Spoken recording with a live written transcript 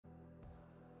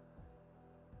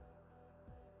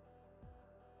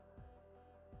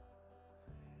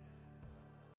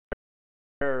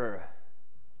Hi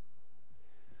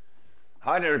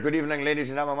there, good evening ladies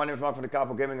and gentlemen, my name is Mark from the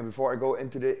Capo Gaming, and before I go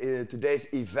into the today's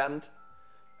event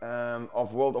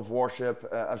of World of Warship,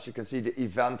 as you can see the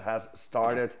event has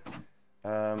started.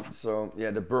 So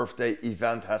yeah, the birthday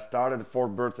event has started, the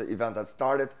 4th birthday event has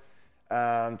started,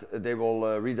 and they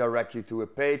will redirect you to a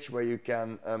page where you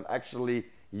can actually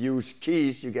use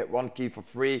keys. You get 1 key for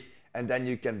free, and then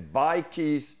you can buy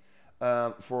keys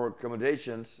for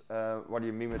accommodations. What do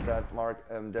you mean with that, Mark?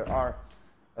 There are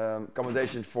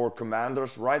accommodations for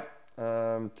commanders, right?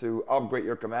 To upgrade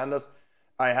your commanders.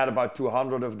 I had about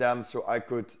 200 of them, so I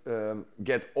could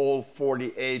get all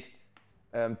 48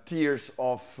 tiers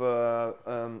of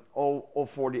all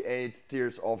 48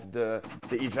 tiers of the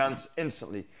events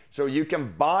instantly. So you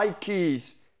can buy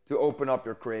keys to open up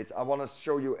your crates. I want to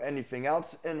show you anything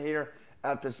else in here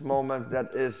at this moment.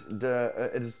 That is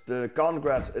the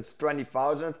Congress. It's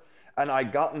 20,000, and I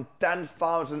gotten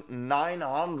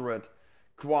 10,900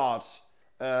 quads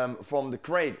from the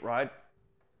crate, right?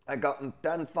 I gotten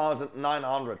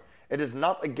 10,900. It is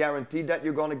not a guarantee that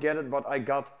you're gonna get it, but I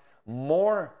got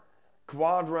more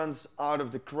quadrants out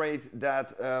of the crate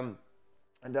that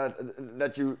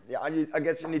you, yeah, I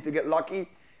guess you need to get lucky,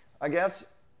 I guess,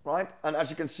 right? And as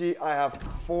you can see, I have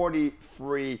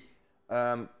 43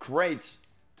 crates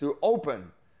to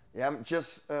open, yeah,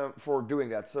 just for doing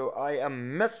that. So I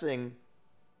am missing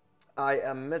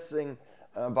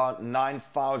about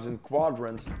 9,000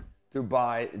 quadrants to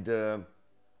buy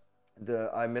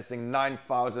I'm missing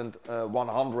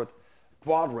 9,100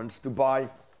 quadrants to buy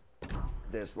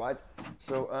this, right?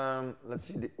 So let's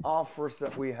see the offers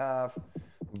that we have.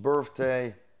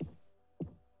 Birthday.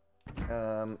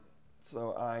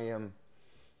 So I am,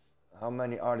 how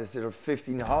many are there? There are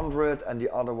 1,500, and the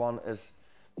other one is,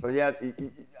 so yeah,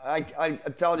 I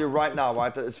tell you right now,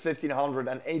 right, it's 1,500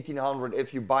 and 1,800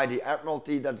 if you buy the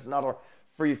Admiralty. That's another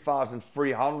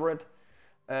 3,300.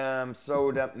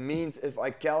 So that means if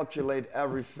I calculate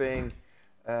everything,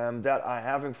 that I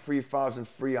having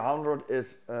 3,300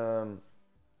 is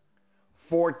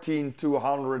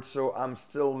 14,200. So I'm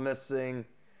still missing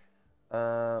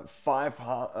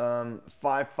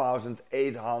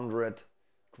 5,800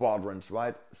 quadrants,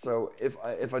 right? So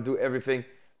if I do everything,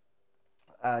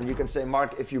 and you can say,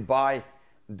 Mark, if you buy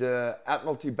the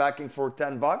Admiralty backing for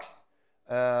 10 bucks,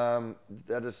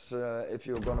 that is if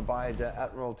you're gonna buy the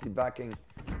Admiralty backing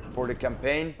for the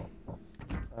campaign,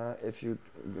 if you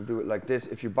do it like this,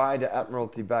 if you buy the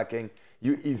Admiralty backing,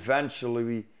 you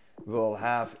eventually will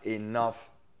have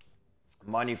enough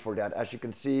money for that. As you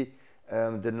can see,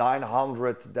 the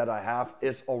 900 that I have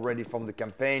is already from the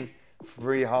campaign.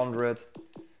 300,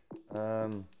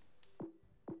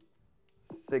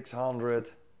 600,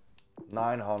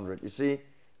 900. You see,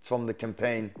 it's from the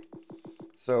campaign.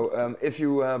 So if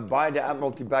you buy the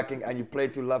Admiralty backing and you play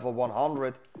to level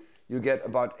 100, you get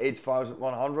about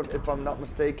 8,100 if I'm not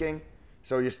mistaken.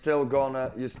 So you still will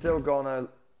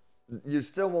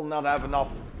not have enough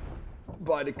to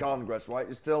buy the Congress, right?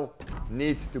 You still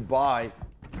need to buy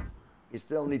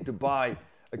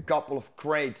a couple of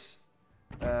crates.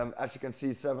 As you can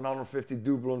see, 750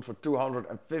 doubloons for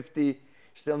 250.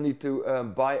 Still need to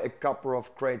buy a couple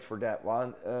of crates for that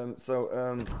one.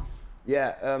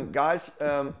 Yeah, guys,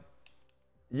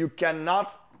 you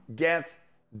cannot get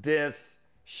this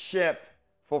ship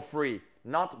for free,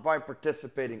 not by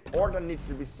participating, or there needs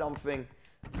to be something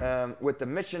with the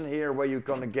mission here where you're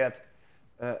gonna get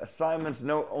assignments.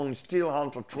 No, only Steel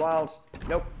Hunter trials.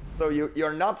 Nope. So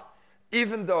you're not,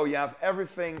 even though you have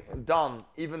everything done,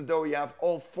 even though you have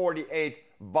all 48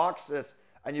 boxes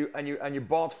and you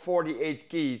bought 48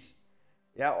 keys,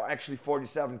 yeah, or actually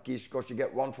 47 keys because you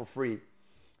get 1 for free.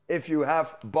 If you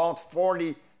have bought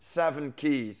 47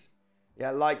 keys,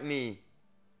 yeah, like me,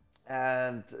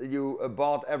 and you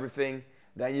bought everything,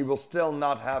 then you will still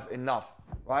not have enough,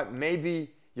 right?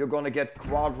 Maybe you're gonna get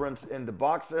quadrants in the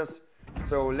boxes.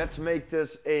 So let's make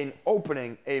this an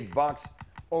opening, a box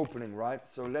opening, right?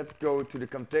 So let's go to the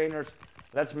containers.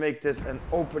 Let's make this an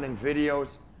opening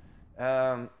videos.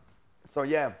 So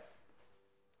yeah,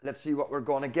 let's see what we're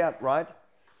gonna get, right?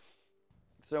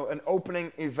 So an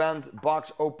opening event,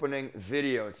 box opening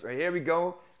videos. So here we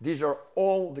go. These are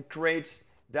all the crates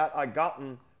that I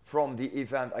gotten from the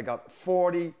event. I got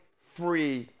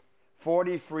 43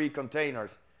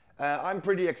 containers. I'm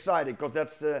pretty excited because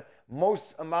that's the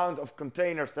most amount of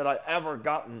containers that I ever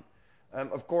gotten.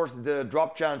 Of course, the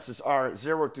drop chances are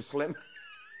 0 to slim.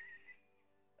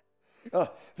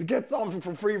 To get something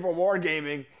for free for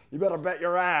wargaming, you better bet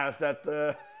your ass that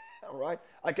right?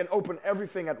 I can open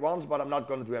everything at once, but I'm not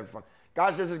going to do everything.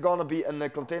 Guys, this is going to be a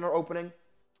container opening.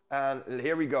 And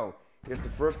here we go. Here's the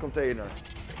first container.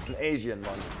 An Asian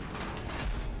one.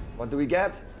 What do we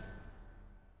get?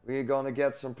 We're gonna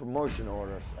get some promotion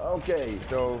orders. Okay,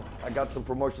 so I got some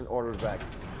promotion orders back.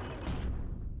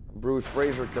 Bruce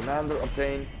Fraser Commander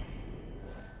obtained.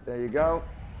 There you go.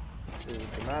 This is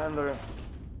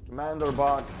Commander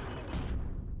box.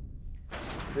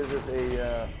 This is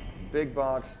a big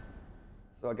box.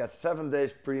 So I got 7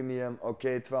 days premium.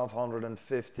 Okay,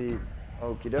 1250.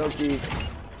 Okie dokie.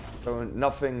 So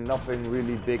nothing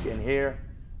really big in here.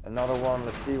 Another one.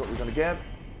 Let's see what we're gonna get.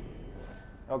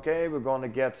 Okay, we're gonna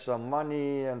get some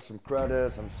money and some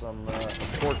credits and some.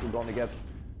 Of course, we're gonna get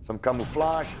some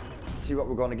camouflage. Let's see what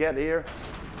we're gonna get here.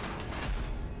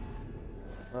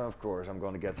 Of course, I'm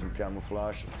gonna get some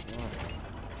camouflage.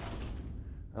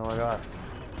 Oh my god.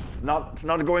 It's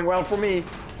not going well for me.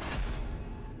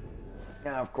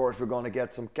 Yeah, of course, we're gonna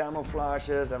get some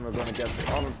camouflages and we're gonna get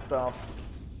some other stuff.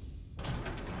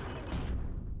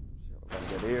 So we're gonna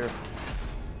get here.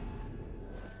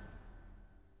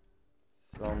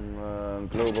 Some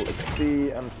global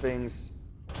XP and things.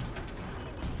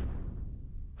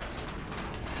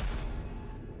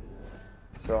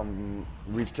 Some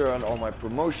return on my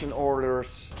promotion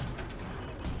orders.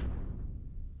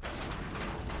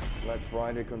 Black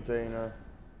Friday container.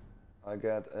 I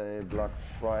got a Black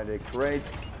Friday crate.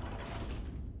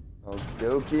 Okie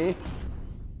dokie.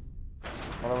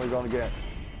 What are we gonna get?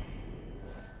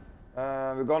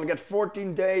 We're gonna get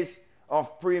 14 days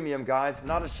of premium, guys.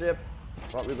 Not a ship,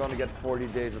 but we're gonna get 40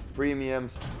 days of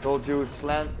premiums. Told you,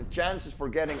 chances for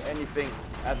getting anything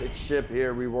as a ship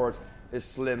here reward is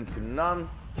slim to none.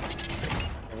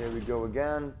 And here we go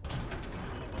again.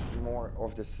 More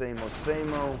of the same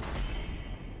old.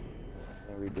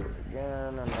 There we go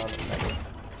again. Another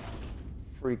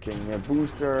freaking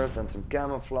boosters and some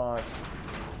camouflage.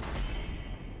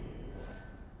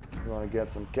 We want to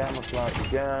get some camouflage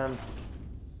again.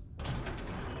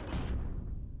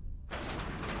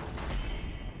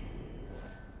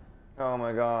 Oh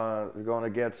my god, we're gonna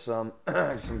get some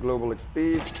some global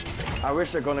XP. I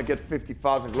wish I'm gonna get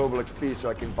 50,000 global XP so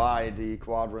I can buy the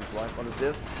quadrant, right? What is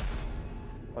this?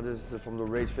 What is this from the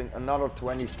rage thing? Another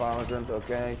 20,000,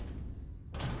 okay.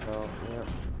 So yeah,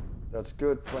 that's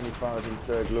good.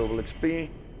 20,000 global XP.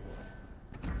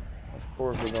 Of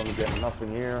course, we're gonna get nothing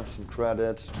here. Some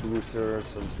credits, boosters,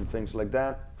 and some things like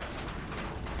that.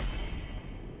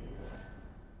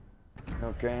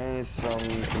 Okay,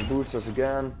 some boosters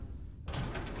again.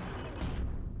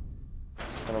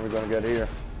 What are we gonna get here?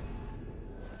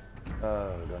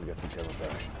 We're gonna get some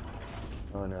camouflage.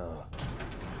 Oh no.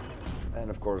 And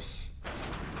of course,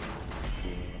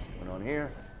 what's going on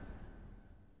here?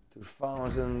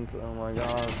 2,000, oh my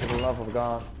god, for the love of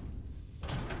God.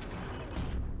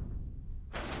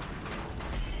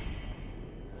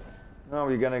 Now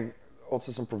we're getting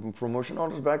also some promotion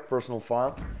orders back, personal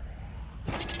file.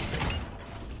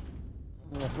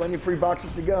 23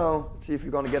 boxes to go. Let's see if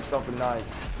we're gonna get something nice.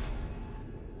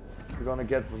 We're gonna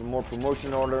get some more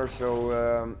promotion orders,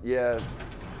 so yeah,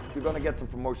 we're gonna get some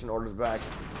promotion orders back.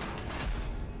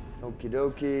 Okie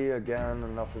dokie,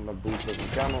 again, nothing but boosters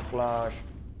and camouflage.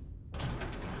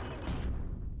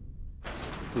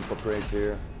 Super crazy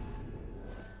here.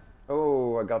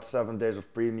 Oh, I got 7 days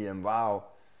of premium, wow.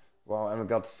 Wow, and we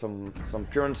got some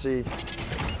currency.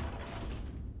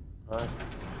 Right.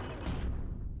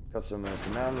 Got some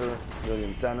commander,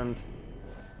 William Tennant.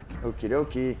 Okie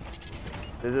dokie.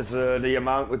 This is the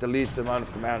amount with the least amount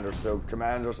of commanders, so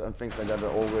commanders and things like that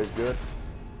are always good.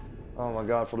 Oh my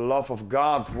god, for the love of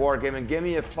God, Wargaming, give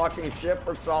me a fucking ship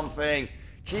or something.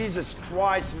 Jesus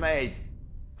Christ, mate.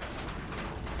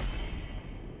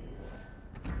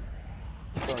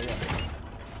 So yeah.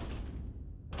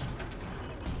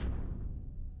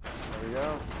 There we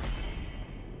go.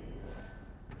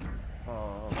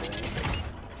 Oh, okay.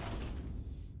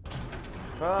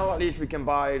 Well, at least we can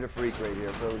buy the free crate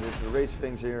here. So there's the race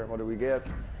things here. What do we get?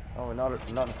 Oh, another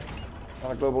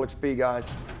global XP, guys.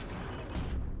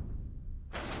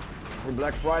 The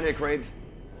Black Friday crate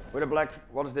with a black,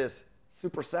 what is this?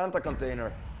 Super Santa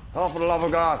container. Oh, for the love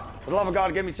of God. For the love of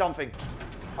God, give me something.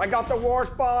 I got the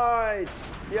Warspite.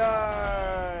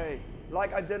 Yay.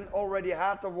 Like I didn't already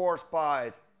have the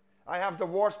Warspite. I have the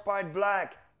Warspite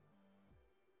Black.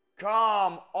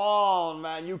 Come on,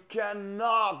 man. You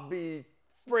cannot be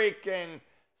freaking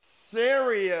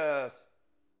serious.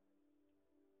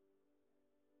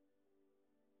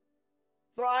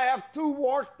 So I have two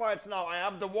Warspites now. I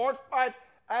have the Warspite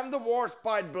and the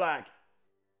Warspite Black.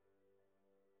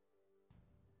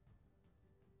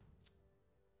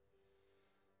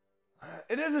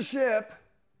 It is a ship,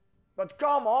 but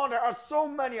come on, there are so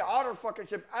many other fucking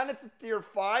ships, and it's a tier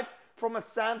 5 from a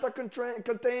Santa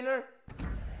container.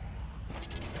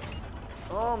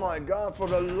 Oh my god, for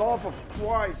the love of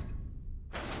Christ.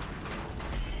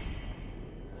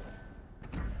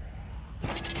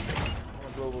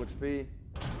 Global XP.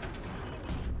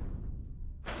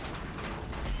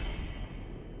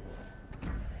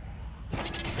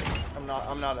 I'm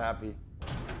not happy.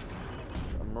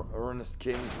 Ernest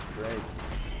King, great.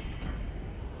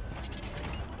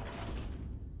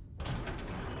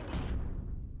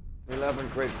 $11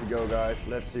 crates to go, guys.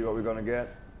 Let's see what we're gonna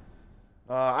get.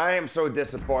 I am so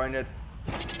disappointed.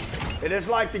 It is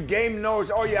like the game knows,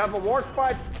 oh, you have a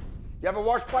Warspite? You have a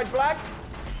Warspite Black?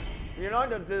 You know,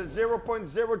 the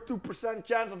 0.02%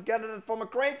 chance of getting it from a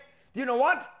crate? Do you know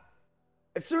what?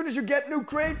 As soon as you get new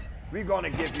crates, we're gonna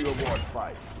give you a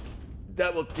Warspite.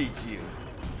 That will teach you.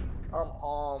 Come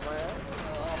on, man.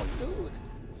 Oh, dude.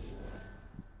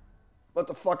 What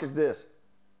the fuck is this?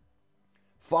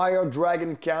 Fire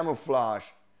Dragon Camouflage.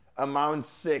 Amount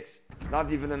 6.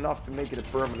 Not even enough to make it a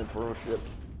permanent for a ship.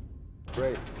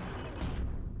 Great.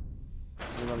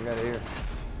 What am I gonna get here?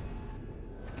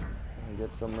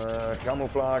 Get some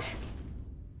camouflage.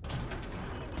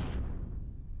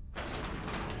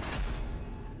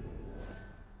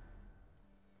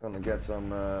 Gonna get some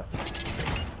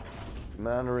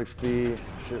commander XP,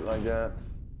 shit like that.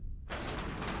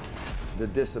 The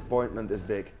disappointment is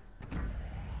big.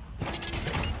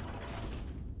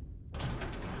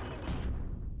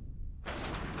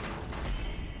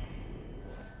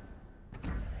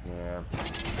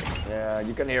 Yeah,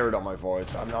 you can hear it on my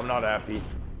voice. I'm not happy.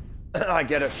 I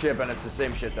get a ship and it's the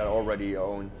same shit that I already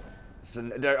own.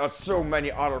 There are so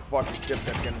many other fucking ships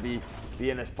that can be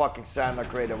in this fucking Santa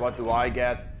crate, and what do I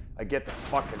get? I get the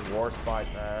fucking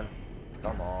Warspite, man.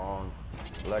 Come on.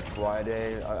 Black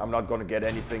Friday. I'm not gonna get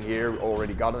anything here.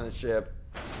 Already got on a ship.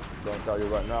 I'm gonna tell you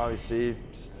right now, you see.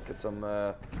 Get some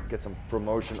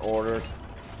promotion orders.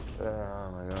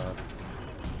 Oh my god.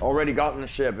 Already gotten a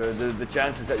ship. The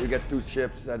chances that you get 2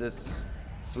 ships, that is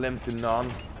slim to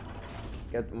none.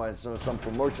 Get some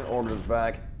promotion orders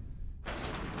back.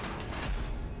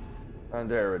 And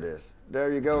there it is.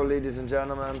 There you go, ladies and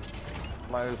gentlemen.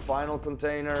 My final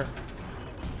container.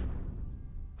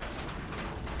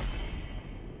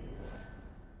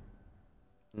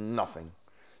 Nothing.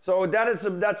 So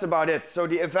that's about it. So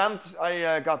the event,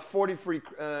 I got 43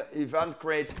 event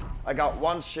crates. I got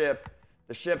 1 ship.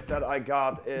 The ship that I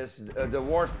got is the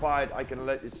Warspite. I can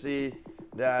let you see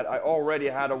that I already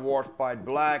had a Warspite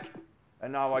Black,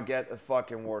 and now I get a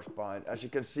fucking Warspite. As you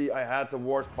can see, I had the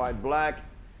Warspite Black,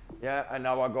 yeah, and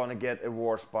now I'm gonna get a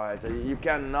Warspite. You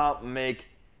cannot make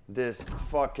this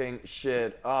fucking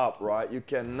shit up, right? You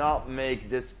cannot make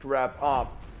this crap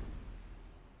up.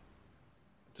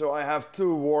 So I have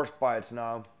 2 Warspites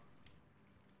now.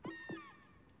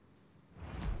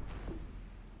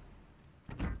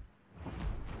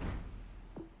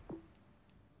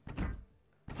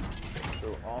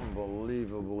 So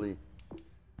unbelievably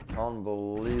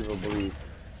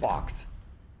fucked.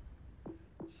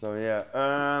 So yeah,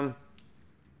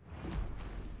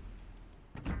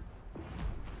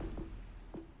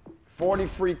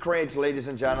 43 crates, ladies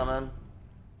and gentlemen.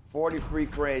 43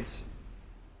 crates.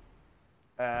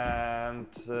 And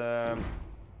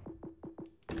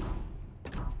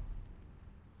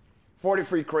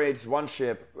 43 crates, 1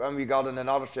 ship, and we got in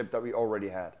another ship that we already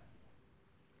had.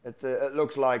 It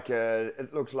looks like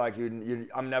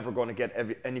I'm never going to get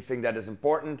anything that is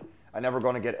important. I'm never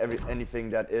going to get anything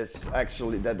that is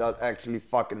actually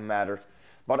fucking matters.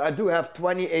 But I do have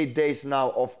 28 days now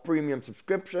of premium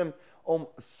subscription on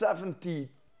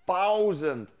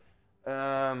 70,000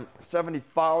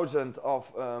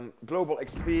 of global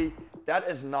XP. That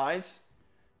is nice.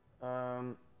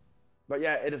 But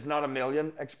yeah, it is not 1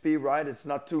 million XP, right? It's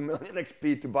not 2 million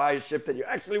XP to buy a ship that you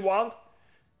actually want.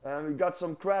 We got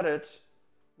some credits.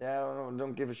 Yeah,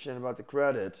 don't give a shit about the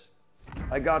credits.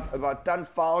 I got about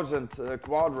 10,000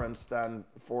 quadrants then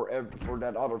for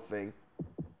that other thing.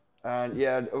 And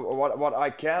yeah, what I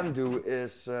can do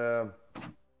is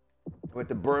with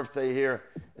the birthday here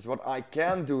is what I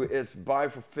can do is buy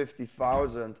for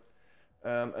 50,000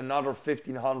 another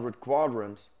 1,500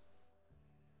 quadrants.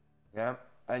 Yeah,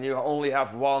 and you only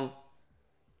have 1.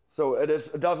 So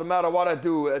it doesn't matter what I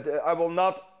do. I will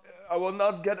not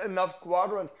get enough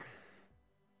quadrants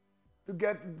to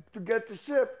get the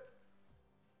ship.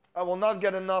 I will not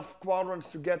get enough quadrants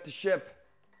to get the ship,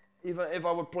 even if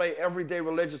I would play every day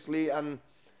religiously and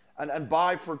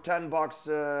buy for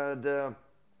 $10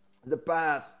 the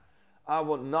pass. I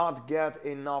will not get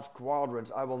enough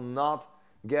quadrants. I will not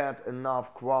get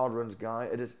enough quadrants, guy.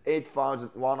 It is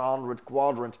 8,100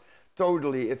 quadrants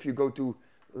totally. If you go to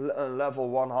level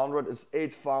 100, it's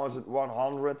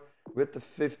 8,100 with the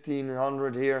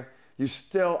 1,500 here. you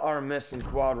still are missing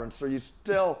quadrants. So you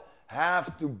still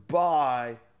have to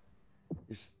buy,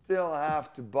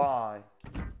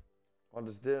 what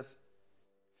is this?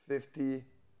 50,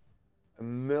 a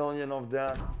million of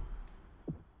that.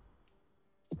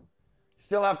 You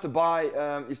still have to buy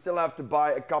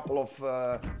a couple of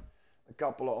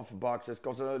boxes,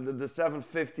 because the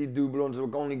 750 doubloons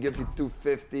will only give you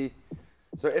 250.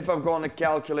 So if I'm going to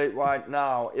calculate right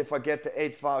now, if I get the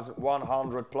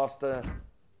 8,100 plus the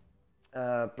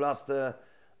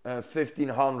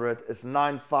 1,500 is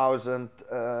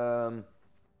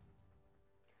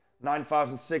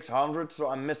 9,600. So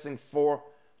I'm missing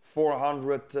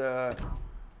 400.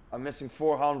 I'm missing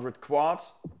 400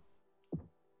 quads.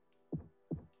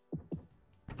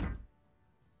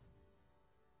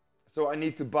 So I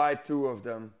need to buy 2 of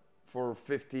them for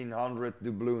 1,500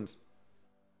 doubloons.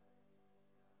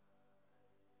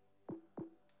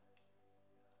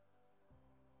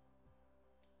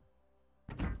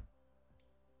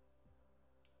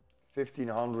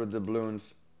 $1,500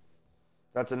 doubloons.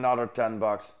 That's another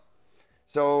 $10.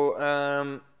 So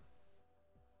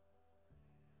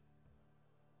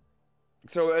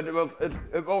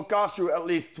it will cost you at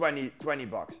least 20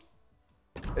 bucks.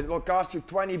 It will cost you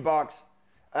 20 bucks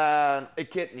and a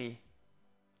kidney,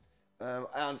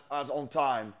 and as on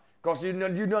time, because you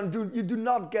do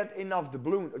not get enough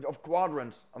doubloons of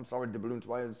quadrants. I'm sorry, doubloons.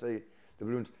 Why did I say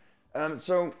doubloons?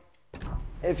 So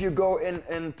if you go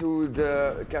into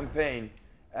the campaign,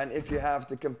 and if you have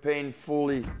the campaign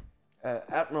fully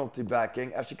Admiralty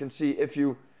backing, as you can see, if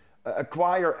you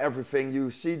acquire everything, you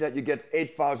see that you get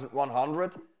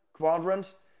 8,100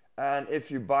 quadrants, and if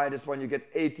you buy this one, you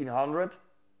get 1,800.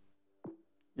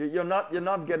 You're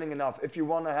not getting enough. If you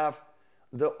want to have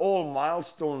the all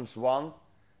milestones one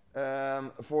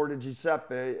for the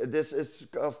Giuseppe, this is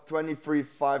cost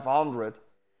 23,500.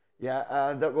 Yeah,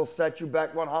 and that will set you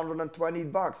back 120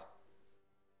 bucks.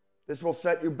 This will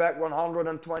set you back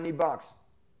 120 bucks.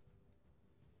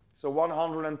 So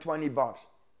 120 bucks.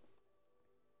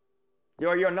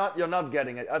 You're not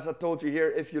getting it. As I told you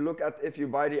here, if you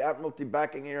buy the Admiralty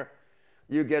backing here,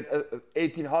 you get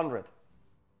 1,800.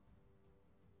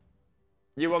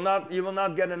 You will not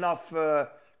get enough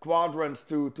quadrants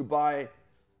to buy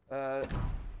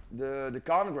the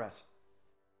Congress.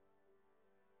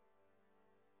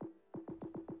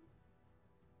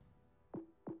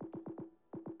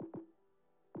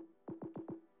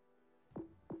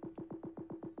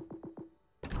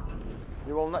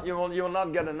 You will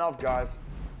not get enough, guys.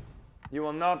 You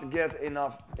will not get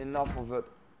enough of it.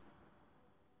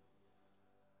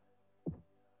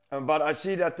 But I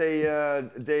see that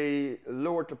they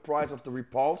lowered the price of the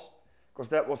repulse, because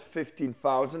that was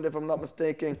 15,000 if I'm not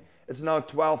mistaken. It's now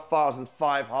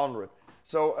 12,500.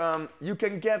 So you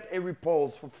can get a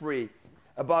repulse for free.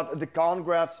 But the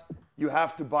Congress, you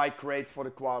have to buy crates for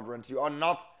the quadrants. You are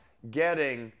not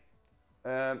getting.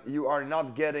 You are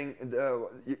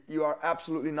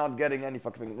absolutely not getting any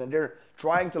fucking thing. And they're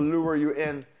trying to lure you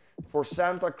in for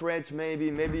Santa crates. Maybe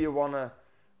you wanna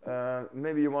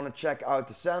check out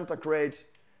the Santa crates.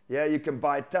 Yeah, you can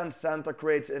buy 10 Santa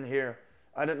crates in here.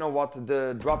 I don't know what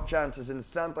the drop chances in the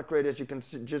Santa crate is. You can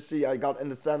just see I got in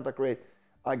the Santa crate.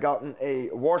 I gotten a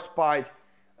Warspite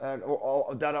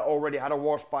that I already had a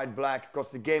Warspite black,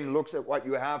 because the game looks at what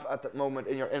you have at that moment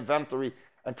in your inventory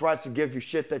and tries to give you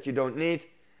shit that you don't need.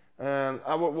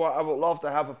 I would love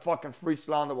to have a fucking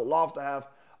Friesland. I would love to have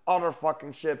other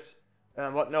fucking ships.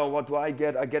 What do I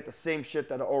get? I get the same shit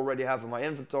that I already have in my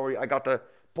inventory. I got the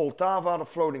Poltava, the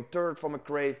floating turret from a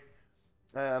crate.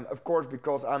 Of course,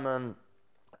 because I'm an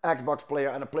Xbox player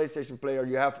and a PlayStation player,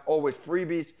 you have always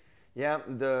freebies. Yeah,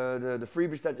 the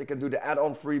freebies that you can do, the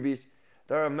add-on freebies.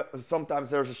 Sometimes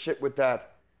there's a shit with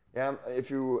that. Yeah, if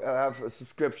you have a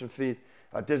subscription fee.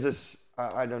 This is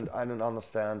I don't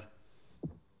understand.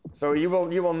 So you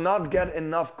will not get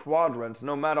enough quadrants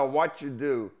no matter what you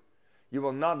do. You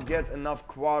will not get enough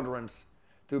quadrants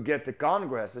to get the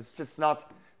Congress. It's just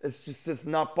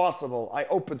not possible. I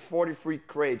opened 43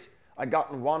 crates. I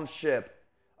got in one ship.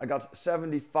 I got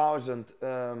 70,000.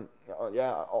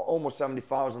 Almost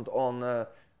 70,000 on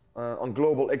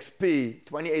Global XP.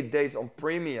 28 days on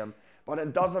Premium. But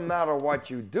it doesn't matter what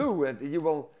you do with it. You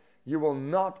will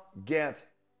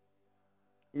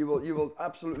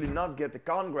absolutely not get the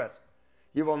Congress.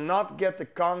 You will not get the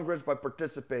Congress by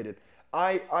participating.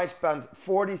 I spent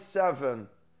 47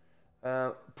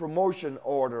 promotion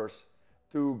orders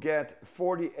to get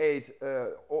 48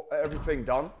 everything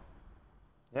done.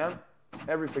 Yeah,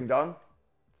 everything done.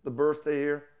 The birthday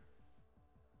here.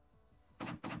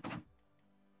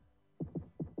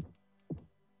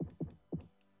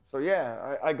 So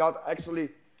yeah, I got actually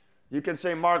You can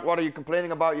say, Mark, what are you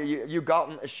complaining about? You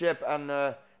gotten a ship, and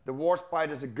the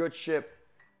Warspite is a good ship.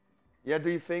 Yeah, do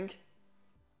you think?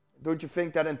 Don't you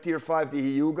think that in tier 5 the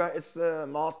Hyuga is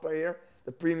master here,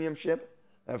 the premium ship?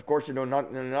 And of course, you're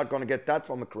not going to get that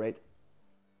from a crate.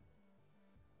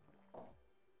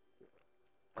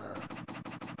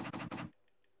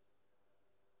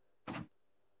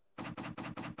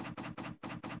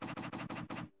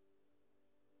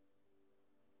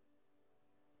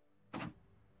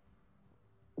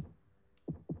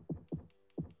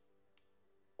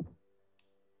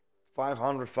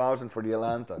 $500,000 for the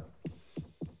Atlanta.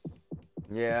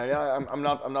 Yeah. I'm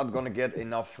not gonna get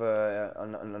enough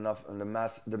enough on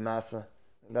the Massa.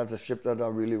 That's a ship that I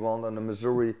really want, and the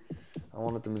Missouri. I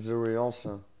wanted the Missouri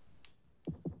also.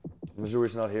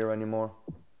 Missouri's not here anymore.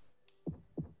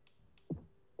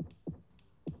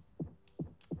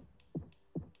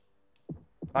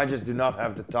 I just do not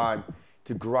have the time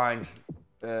to grind,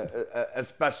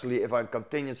 especially if I'm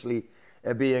continuously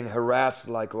being harassed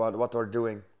like what they're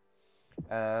doing.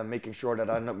 Making sure that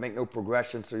I make no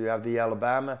progression. So you have the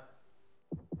Alabama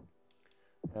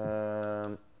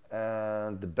and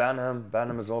the Benham.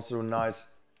 Benham is also a nice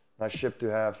ship to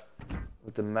have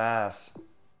with the mass.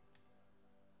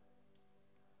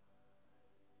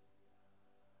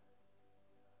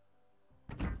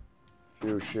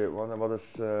 Few shit. What is?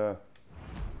 So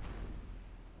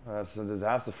it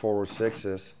has the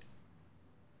 406s.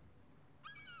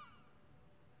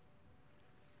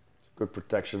 Good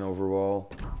protection overall.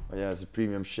 But yeah, it's a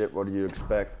premium ship. What do you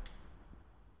expect?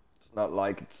 It's not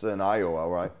like it's in Iowa,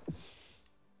 right?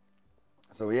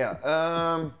 So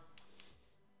yeah,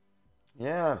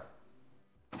 yeah.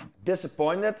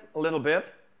 Disappointed a little bit.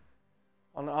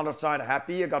 On the other side,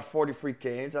 happy. I got 43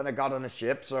 Ks and I got on a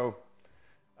ship, so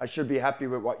I should be happy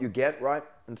with what you get, right?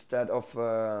 Instead of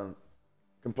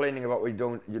complaining about what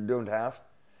you don't have.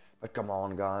 But come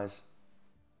on, guys.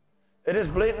 It is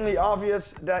blatantly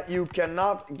obvious that you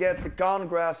cannot get the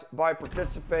Congress by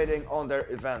participating on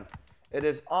their event. It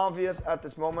is obvious at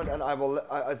this moment, and I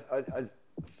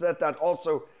said that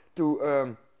also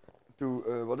to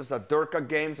what is that, Durka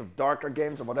Games of Darker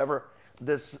Games or whatever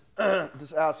this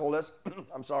this asshole is.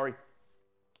 I'm sorry,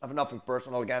 I have nothing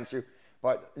personal against you,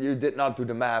 but you did not do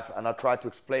the math, and I tried to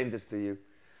explain this to you.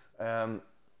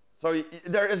 So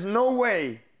there is no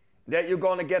way that you're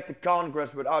gonna get the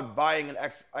Congress without buying an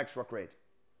extra crate.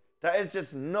 There is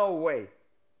just no way.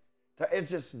 There is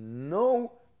just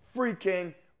no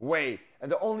freaking way.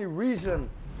 And the only reason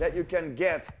that you can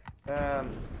get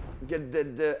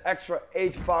the extra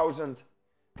 8,000,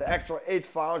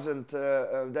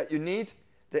 that you need,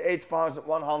 the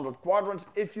 8,100 quadrants,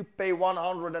 if you pay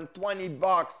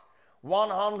 $120,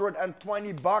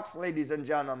 $120, ladies and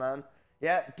gentlemen.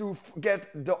 Yeah, to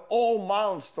get the all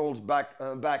milestones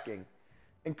backing,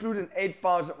 including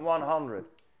 8,100.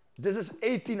 This is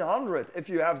 1,800 if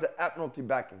you have the Admiralty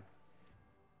backing.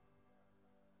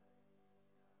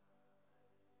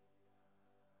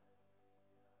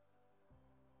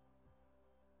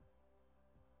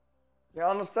 You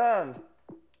understand?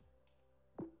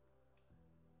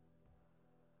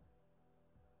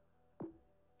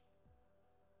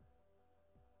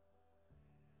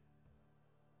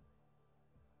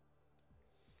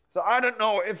 So I don't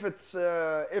know if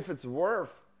it's worth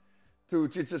to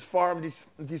just farm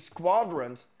these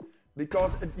squadrons,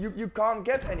 because you can't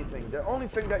get anything. The only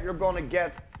thing that you're gonna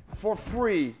get for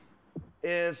free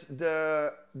is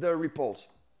the Repulse,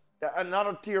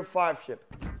 another tier 5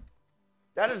 ship.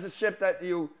 That is the ship that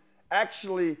you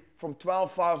actually, from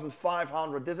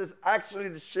 12,500. This is actually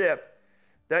the ship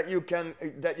that you can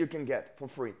get for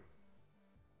free.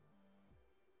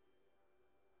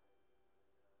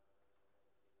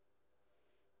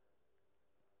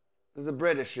 This is a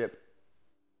British ship.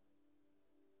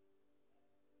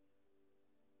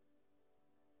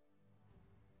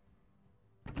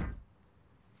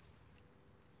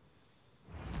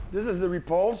 This is the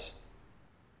Repulse.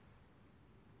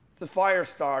 It's a fire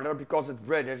starter because it's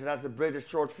British. It has the British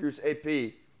short fuse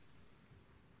AP.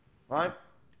 Right?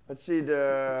 Let's see,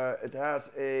 it has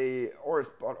a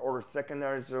or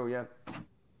secondary, so yeah.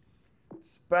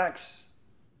 Specs.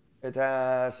 It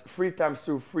has 3 times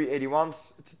 2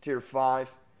 381s. It's a tier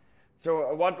 5.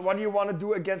 So what do you want to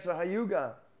do against a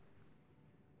Hyuga?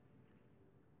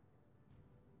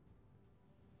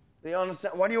 Do you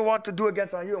understand? What do you want to do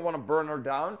against a Hyuga? You want to burn her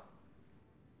down?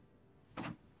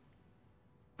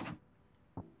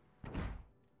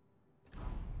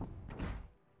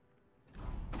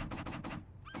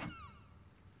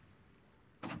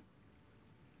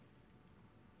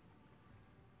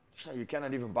 You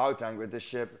cannot even bow tank with this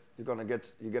ship. You're gonna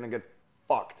get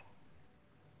fucked.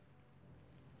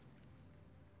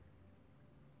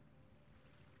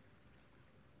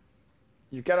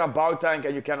 You cannot bow tank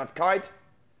and you cannot kite.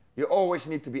 You always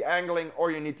need to be angling,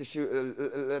 or you need to shoot,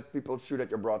 let people shoot at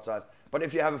your broadside. But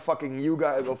if you have a fucking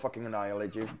Yuga, it will fucking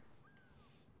annihilate you.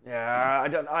 Yeah,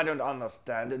 I don't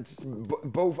understand. It's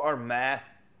both are meh,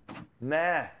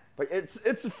 meh. But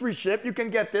it's a free ship. You can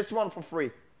get this one for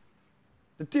free.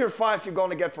 The tier 5 you're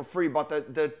gonna get for free, but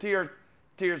the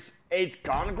tiers 8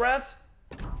 Congress.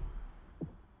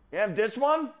 You have this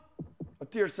one, a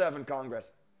tier 7 Congress.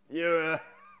 Yeah,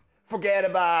 forget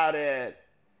about it.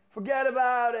 Forget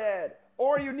about it.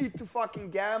 Or you need to fucking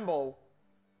gamble.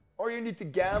 Or you need to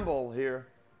gamble here.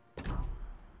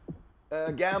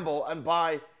 Gamble and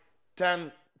buy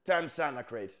 10 Santa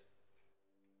crates.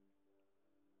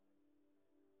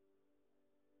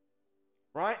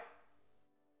 Right?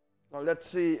 Now let's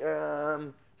see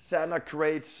Santa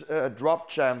crates drop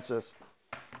chances.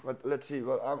 But let's see.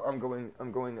 Well, I'm going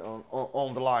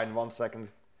on the line. 1 second.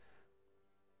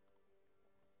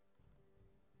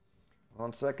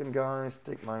 1 second, guys.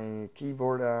 Take my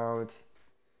keyboard out.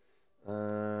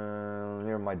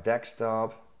 Here my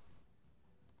desktop.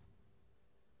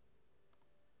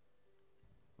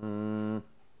 Oh,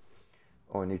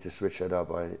 I need to switch that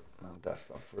up.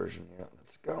 Desktop version. Yeah,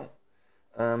 let's go.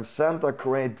 Santa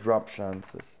crate drop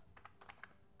chances.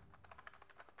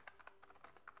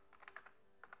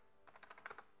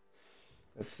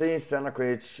 Let's see Santa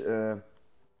crate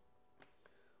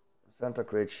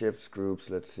ships groups.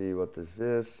 Let's see what this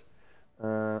is.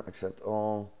 Accept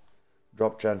all.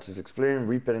 Drop chances explain.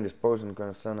 Repeating disposal and kind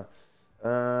of Santa.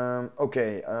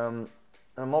 Okay.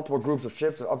 Multiple groups of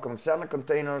ships and upcoming Santa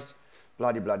containers.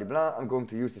 Blah blah blah. I'm going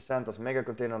to use the Santa's mega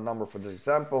container number for this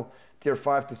example. Tier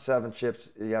 5 to 7 ships,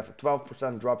 you have a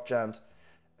 12% drop chance.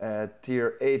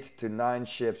 Tier 8 to 9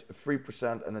 ships,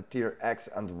 3%, and a tier X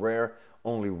and rare,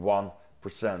 only 1%.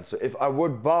 So if I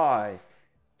would buy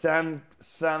 10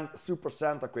 Super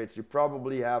Santa crates, you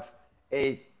probably have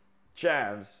a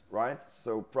chance, right?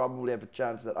 So probably have a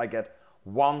chance that I get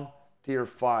 1 tier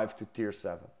 5 to tier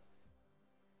 7.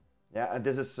 Yeah, and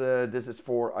this is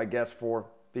for, I guess, for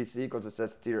PC, because it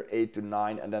says tier 8 to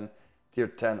 9 and then tier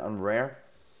 10 and rare.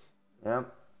 Yeah.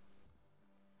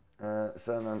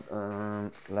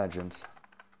 Santa Legends.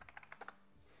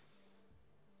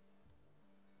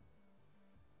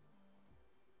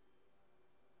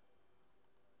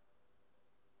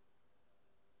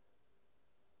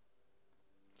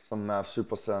 Some math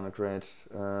Super Santa crates.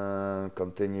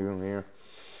 Continuing here.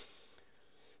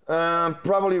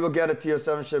 Probably will get a tier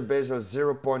 7 ship based on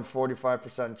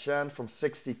 0.45% chance from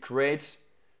 60 crates.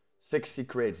 60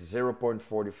 crates,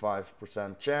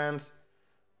 0.45% chance.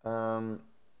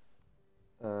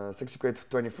 60 crates for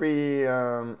 23,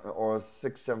 or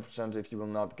 6-7% if you will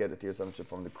not get a tier 7 ship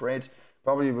from the crates.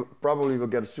 Probably will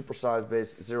get a super size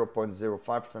base,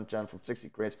 0.05% chance from 60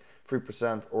 crates,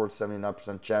 3% or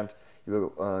 79% chance you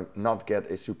will not get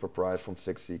a super prize from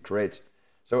 60 crates.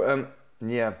 So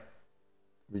yeah.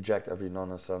 Reject every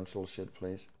non-essential shit,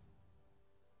 please.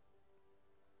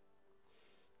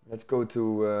 Let's go to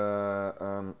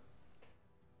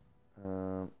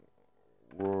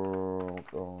World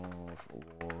of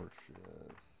Warships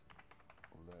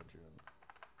Legends.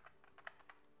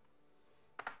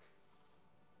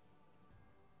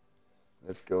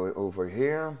 Let's go over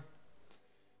here.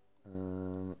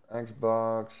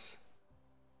 Xbox.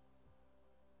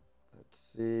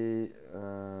 See,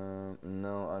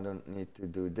 no, I don't need to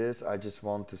do this. I just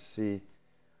want to see.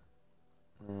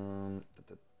 Let's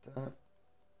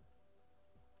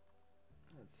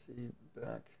see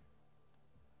back.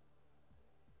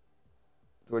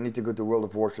 Do I need to go to World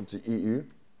of Warships EU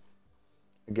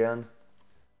again?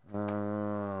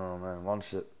 Oh man, one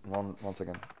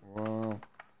second. World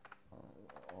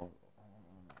of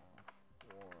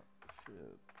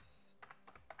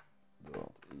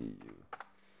Warships.eu.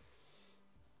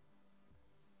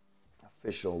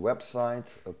 Official website,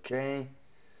 okay.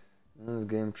 This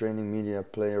game training media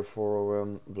player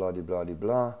forum, blah blah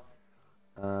blah.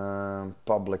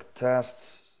 Public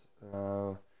tests,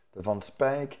 the Van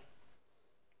Spijk.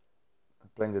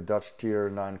 Playing the Dutch tier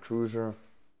 9 cruiser.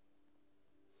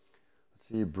 Let's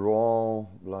see, brawl,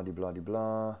 blah blah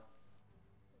blah.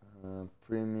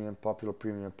 Popular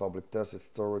premium public test,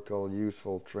 historical,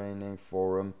 useful training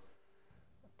forum.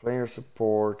 Player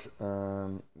support,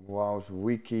 WoW's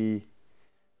wiki.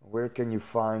 Where can you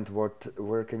find what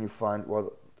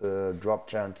the drop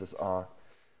chances are?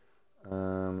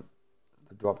 The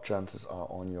drop chances are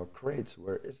on your crates.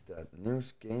 Where is that?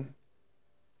 News, game,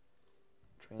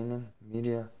 training,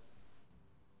 media.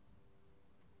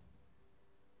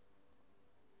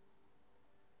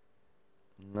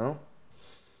 No.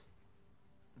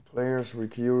 Players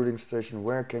recruiting station.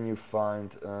 Where can you find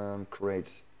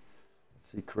crates?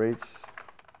 Let's see crates.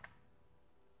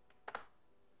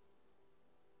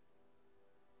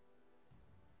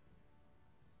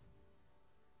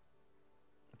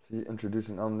 Let's see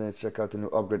introducing updates. Check out the new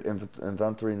upgrade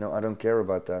inventory. No, I don't care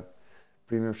about that.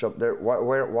 Premium shop there.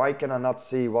 Why can I not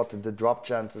see what the drop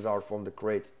chances are from the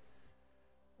crate?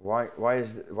 Why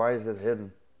is that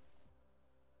hidden?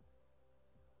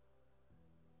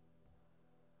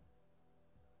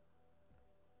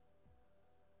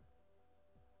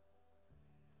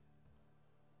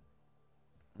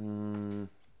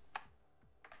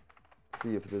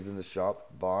 See if it is in the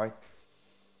shop. Buy.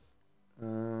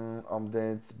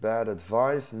 Update. Bad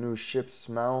advice. New ship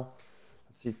smell.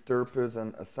 See Turpus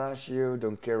and Asashio.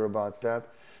 Don't care about that.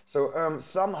 So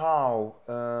somehow,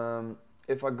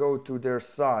 if I go to their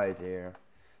side here,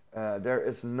 there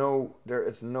is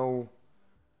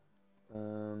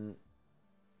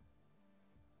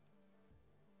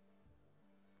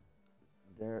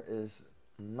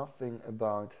nothing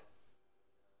about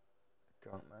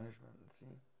account management. Let's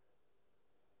see.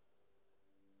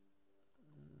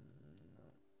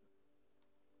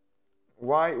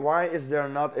 Why is there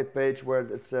not a page where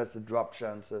it says the drop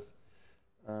chances?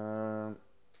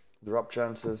 Drop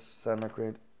chances, Santa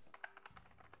crate.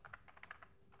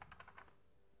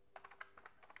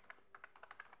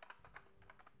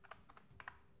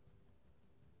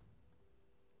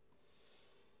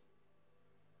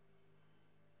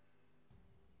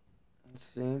 Let's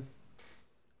see.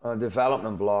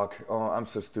 Development block. Oh, I'm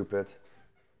so stupid.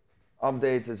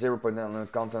 Update the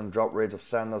 0.9 content drop rate of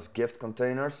Santa's gift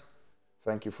containers.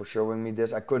 Thank you for showing me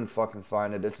this. I couldn't fucking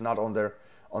find it. It's not on their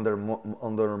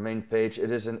main page.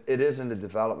 It is in the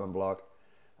development block.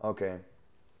 Okay.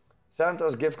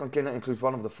 Santa's gift container includes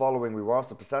one of the following rewards.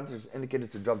 The percentage is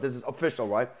indicated to drop. This is official,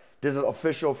 right? This is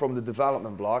official from the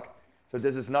development block. So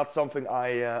this is not something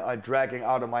I dragging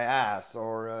out of my ass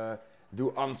or do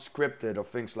unscripted or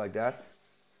things like that.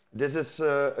 This is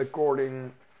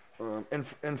according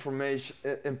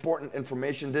important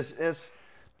information. This is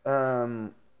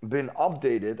been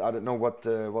updated. I don't know what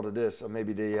it is. Or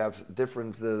maybe they have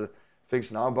different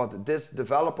things now. But this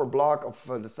developer block of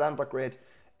the Santa crate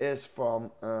is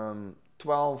from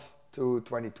 12 to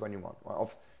 2021.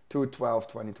 Of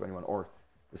 2/12/2021 or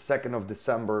the 2nd of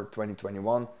December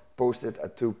 2021. Posted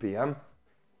at 2 p.m.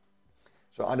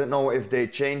 So I don't know if they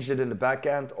changed it in the back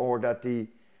end or that the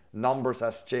numbers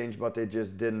have changed, but they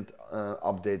just didn't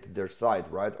update their site,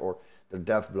 right? Or the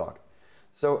dev block.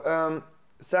 So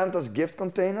Santa's gift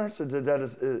container. So that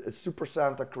is a Super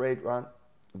Santa crate, right?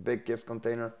 A big gift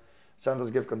container.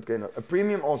 Santa's gift container. A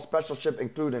premium or special ship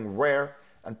including rare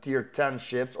and tier 10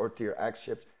 ships or tier X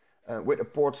ships with a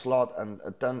port slot and a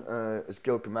 10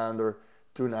 skill commander,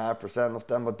 2.5% of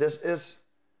them. But this is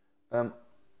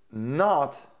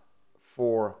not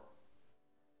for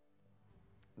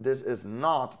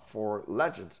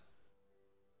Legends.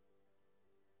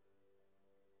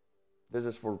 This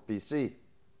is for PC.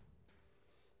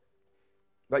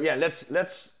 But yeah,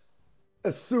 let's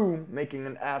assume, making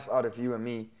an ass out of you and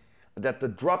me, that the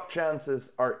drop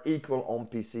chances are equal on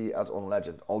PC as on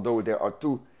Legend. Although there are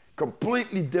two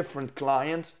completely different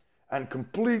clients and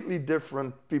completely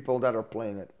different people that are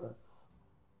playing it.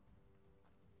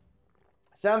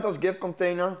 Santa's gift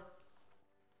container,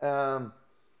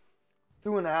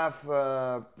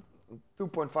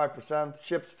 2.5%,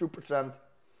 ships 2%,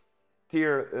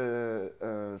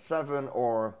 tier 7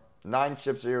 or 9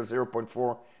 ships here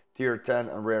 0.4, tier 10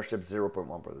 and rare ships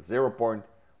 0.1%,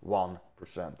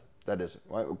 0.1%. That is it,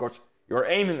 right? Of course, you're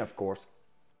aiming, of course,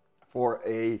 for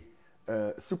a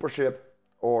super ship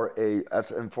or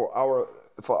for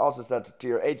us is that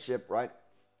tier 8 ship, right?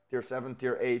 Tier 7,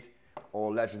 tier 8,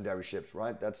 or legendary ships,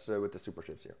 right? That's with the super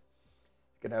ships here.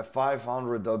 You can have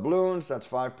 500 doubloons, that's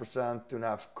 5%,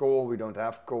 2.5 coal, we don't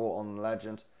have coal on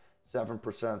Legends,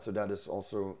 7%, so that is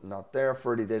also not there.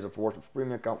 30 days of Warships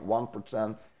premium account,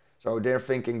 1%. So they're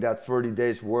thinking that 30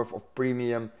 days worth of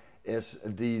premium is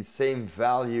the same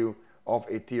value of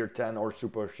a tier 10 or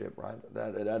super ship, right?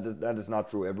 That is not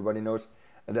true. Everybody knows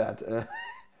that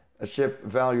a ship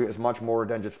value is much more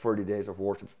than just 30 days of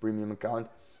Warships premium account.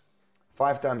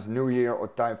 5 times New Year or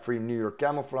Type 3 New Year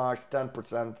camouflage,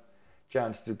 10%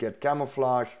 chance to get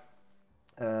camouflage.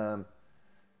 There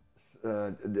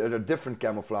are different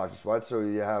camouflages, right? So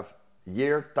you have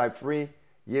Year, Type 3,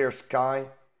 Year Sky,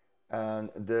 and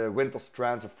the Winter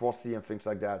Strands of Frosty and things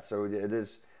like that. So it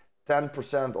is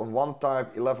 10% on one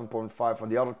type, 11.5 on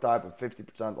the other type, and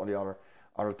 50% on the other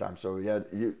type. So yeah,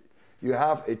 you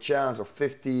have a chance of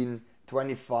 15,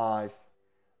 25,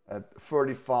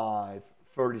 35,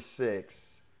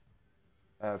 36,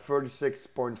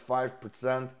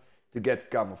 36.5% to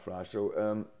get camouflage.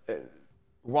 So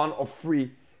 1 of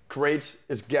 3 crates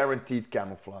is guaranteed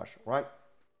camouflage, right?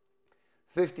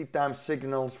 50 times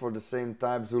signals for the same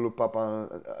type. Zulu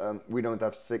Papa, we don't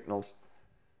have signals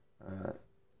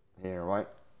here, right?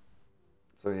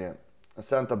 So yeah, a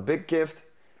Santa big gift,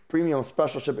 premium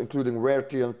special ship including rare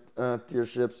tier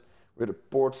ships with a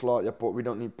port slot. Yeah, we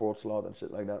don't need port slot and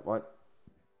shit like that, right?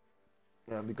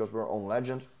 Yeah, because we're on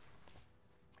Legend.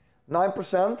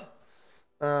 9%,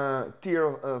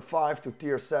 tier 5 to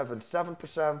tier 7,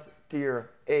 7%, tier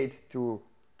 8 to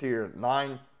tier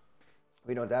 9.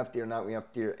 We don't have tier 9, we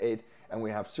have tier 8, and we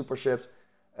have super ships,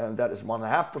 and that is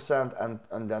 1.5%,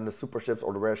 and then the super ships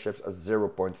or the rare ships are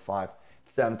 0.5.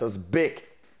 Santa's big.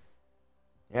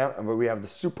 Yeah, and we have the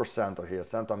super Santa here,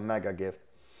 Santa mega gift.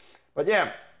 But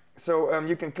yeah, so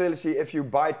you can clearly see if you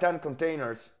buy 10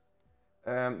 containers,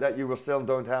 that you will still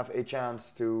don't have a chance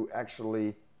to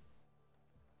actually,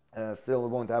 still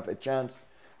won't have a chance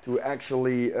to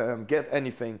actually get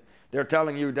anything. They're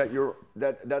telling you that you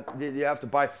have to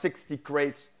buy 60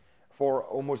 crates for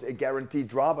almost a guaranteed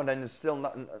drop, and then it's still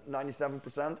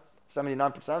 97%,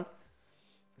 79%.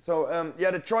 So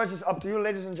yeah, the choice is up to you,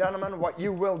 ladies and gentlemen. What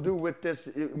you will do with this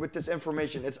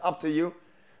information, it's up to you.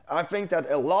 I think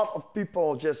that a lot of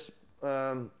people just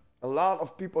go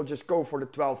for the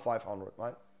 12,500,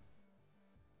 right?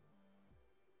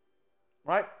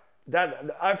 Right?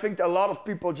 That I think a lot of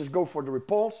people just go for the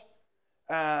repulse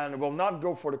and will not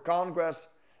go for the Congress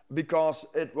because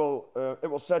it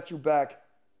will set you back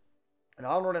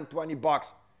 $120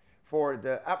 for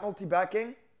the Admiralty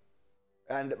backing,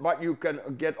 but you can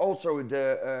get also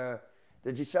the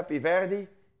Giuseppe Verdi,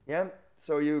 yeah.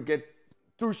 So you get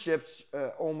 2 ships,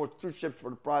 almost 2 ships for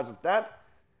the price of that.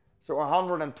 So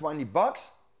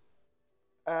 $120,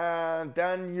 and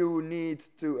then you need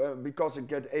to because you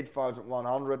get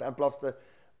 8,100 and plus the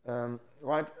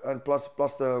right, and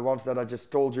plus the ones that I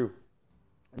just told you,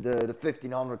 the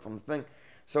 1,500 from the thing.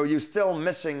 So you're still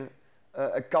missing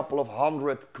a couple of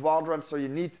hundred quadrants. So you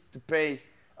need to pay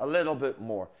a little bit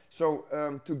more. So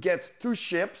to get 2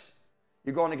 ships,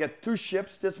 you're going to get 2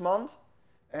 ships this month.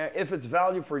 If it's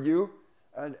value for you,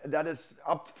 that is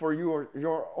up for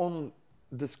your own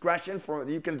discretion.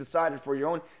 You can decide it for your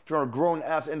own. If you're a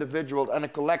grown-ass individual and a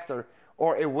collector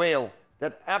or a whale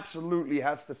that absolutely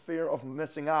has the fear of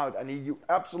missing out and you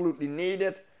absolutely need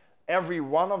it, every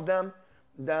one of them,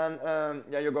 then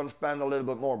yeah, you're going to spend a little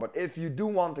bit more. But if you do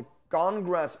want the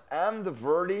Congress and the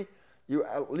Verdi, you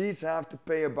at least have to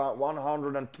pay about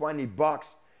 $120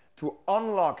 to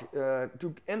unlock,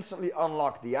 to instantly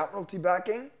unlock the Admiralty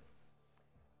backing.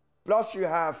 Plus you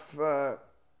have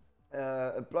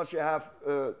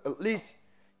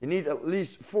you need at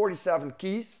least 47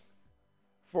 keys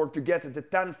to get the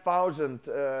 10,000.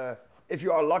 If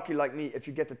you are lucky like me, if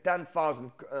you get the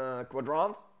 10,000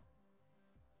 quadrants.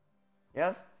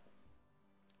 Yes.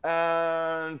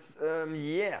 And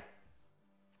yeah,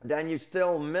 then you're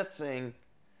still missing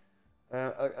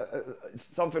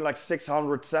something like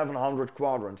 600, 700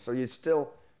 quadrants. So you still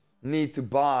need to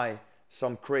buy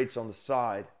some crates on the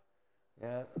side.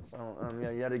 Yeah, so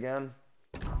yeah, yet again,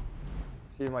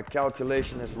 see if my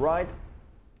calculation is right.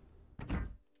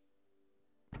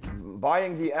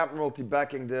 Buying the Admiralty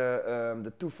backing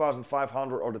the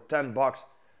 2,500 or the $10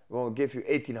 will give you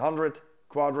 1,800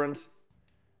 quadrants.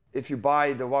 If you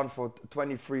buy the one for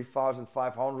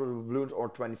 23,500 balloons or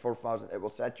 24,000, it will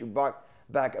set you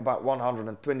back about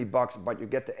 $120, but you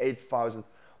get the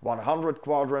 8,100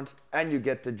 quadrants and you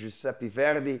get the Giuseppe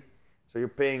Verdi. So you're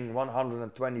paying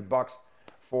 $120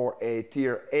 for a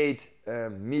tier 8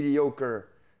 mediocre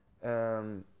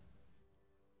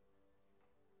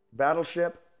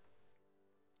battleship,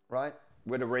 right?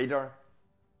 With a radar.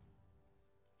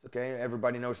 It's okay,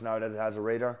 everybody knows now that it has a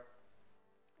radar.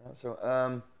 So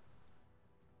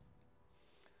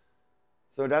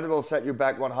that will set you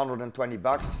back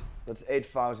 $120. That's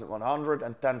 8,100,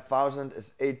 and 10,000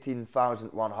 is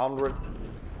 18,100.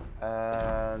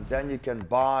 And then you can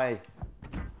buy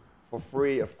for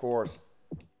free, of course,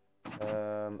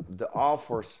 the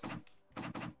offers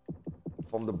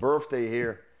from the birthday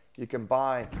here. You can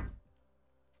buy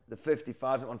the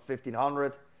 50,000 on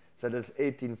 1,500. So that's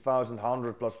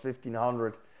 18,100 plus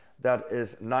 1,500. That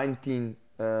is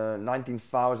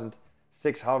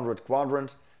 19,600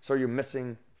 quadrants. So you're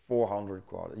missing 400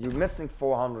 quadrants. You're missing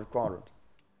 400 quadrants.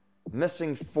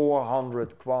 Missing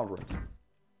 400 quadrants.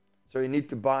 So you need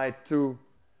to buy 2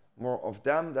 more of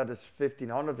them. That is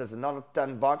 1,500. That's another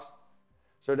 $10.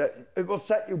 So that it will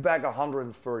set you back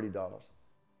 $130.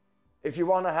 If you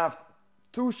want to have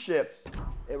 2 ships,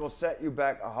 it will set you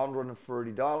back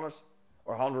 $130.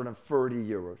 or 130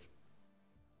 euros.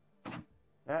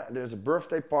 Yeah, there's a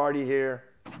birthday party here.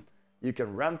 You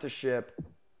can rent a ship.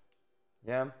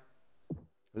 Yeah,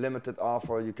 limited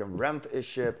offer. You can rent a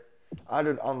ship. I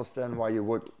don't understand why you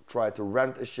would try to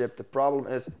rent a ship. The problem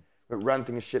is with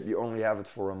renting a ship, you only have it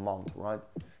for a month, right?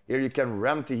 Here you can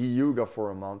rent the Hyuga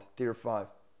for a month, tier 5.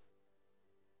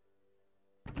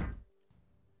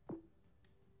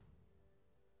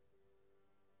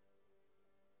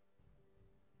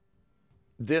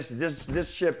 This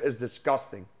ship is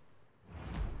disgusting.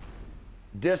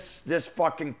 This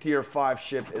fucking tier 5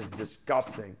 ship is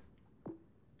disgusting.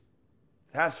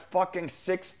 It has fucking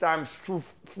 6 times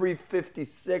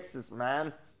 356s,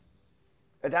 man.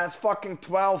 It has fucking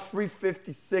 12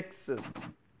 356s.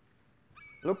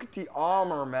 Look at the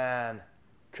armor, man.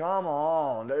 Come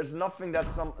on. There's nothing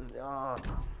that's some.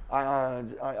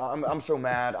 I'm so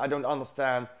mad. I don't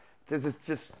understand. This is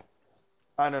just.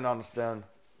 I don't understand.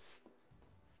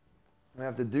 We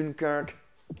have the Dunkirk,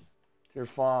 tier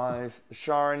 5, the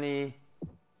Sharni,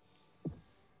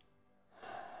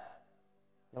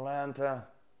 Atlanta.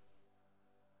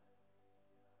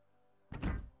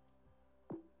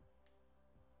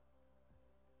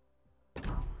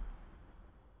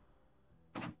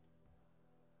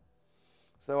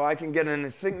 So I can get an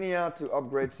insignia to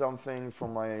upgrade something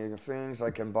from my things.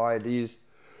 I can buy these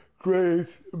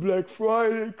crates, Black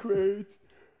Friday crates.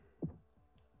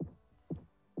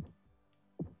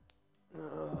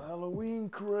 Halloween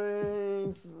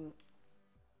crates,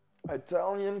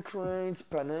 Italian crates,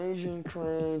 Pan-Asian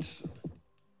crates.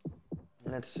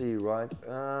 Let's see, right?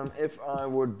 If I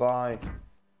would buy,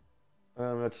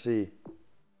 let's see.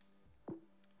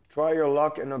 Try your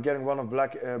luck and not getting one of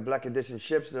Black Edition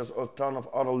ships. There's a ton of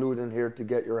other loot in here to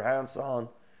get your hands on.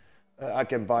 I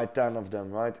can buy 10 of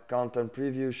them, right? Content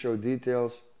preview, show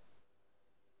details.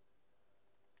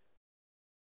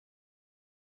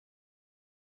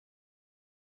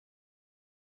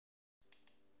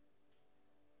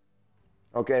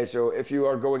 Okay, so if you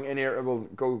are going in here, it will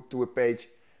go to a page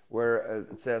where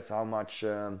it says how much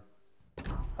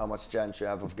chance you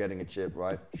have of getting a ship,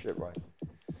 right?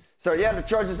 So yeah, the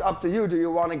choice is up to you. Do you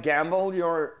want to gamble it,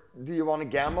 or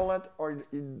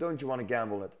don't you want to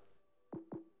gamble it?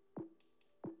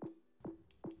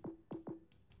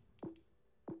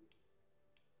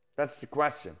 That's the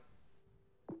question.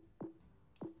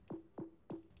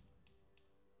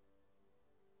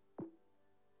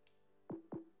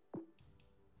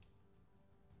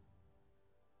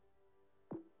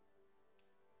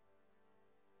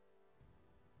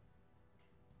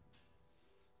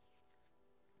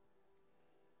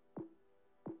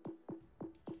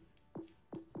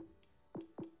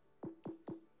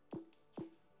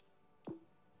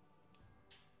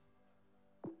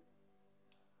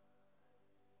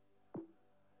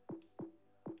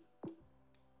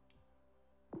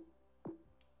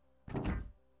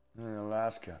 In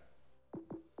Alaska.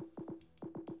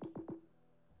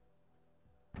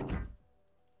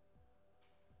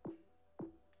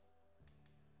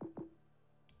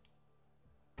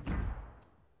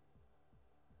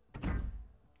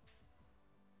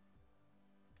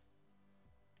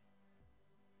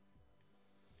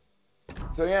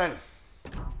 So yeah,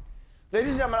 ladies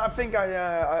and gentlemen, I think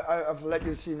I've let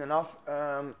you see enough.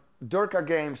 Durka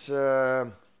games,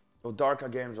 or Darka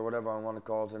games, or whatever I want to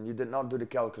call them. You did not do the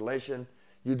calculation.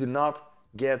 You do not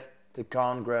get the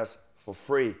Congress for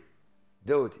free,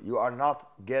 dude. You are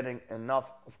not getting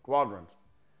enough of quadrants,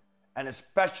 and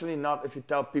especially not if you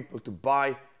tell people to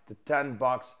buy the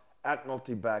 $10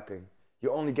 Admiralty backing.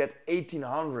 You only get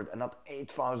 1,800 and not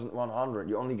 8,100.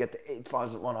 You only get the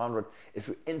 8,100 if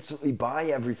you instantly buy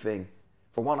everything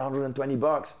for 120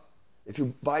 bucks. If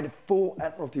you buy the full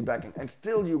Admiralty backing, and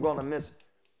still you're gonna miss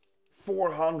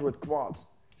 400 quads.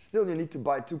 Still you need to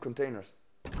buy 2 containers.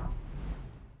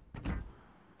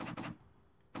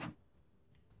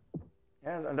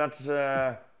 Yeah, and that's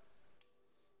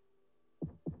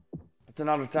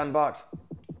another 10 bucks.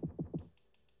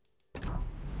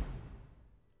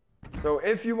 So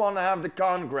if you want to have the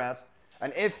Congress,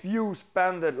 and if you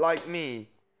spend it like me,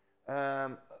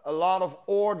 a lot of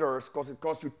orders, because it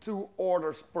costs you 2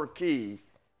 orders per key.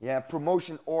 Yeah,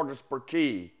 promotion orders per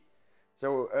key.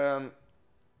 So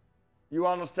you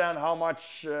understand how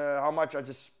much I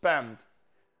just spent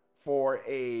for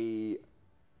a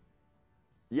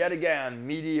yet again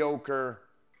mediocre,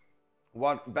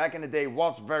 what back in the day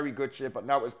was very good ship, but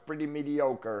now it's pretty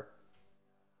mediocre.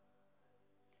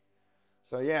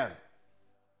 So yeah.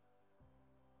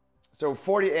 So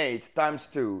 48 times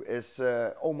 2 is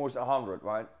almost 100,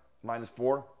 right? Minus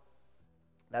 4.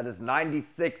 That is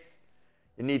 96.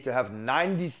 You need to have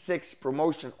 96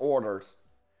 promotion orders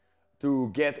to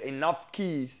get enough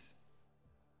keys.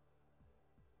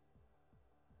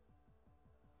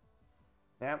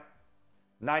 Yeah,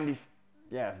 90.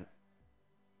 Yeah,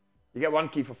 you get 1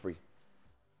 key for free.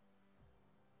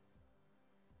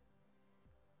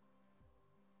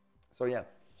 So yeah,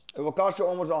 it will cost you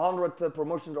almost 100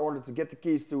 promotions in order to get the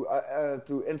keys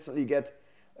to instantly get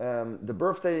the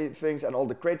birthday things and all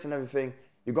the crates and everything.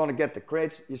 You're gonna get the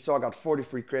crates. You saw I got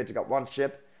 43 crates. I got 1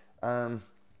 ship.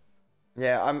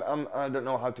 Yeah, I don't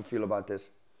know how to feel about this.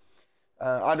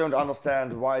 I don't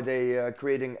understand why they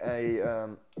creating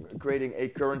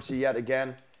a currency yet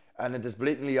again, and it is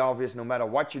blatantly obvious. No matter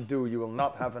what you do, you will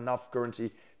not have enough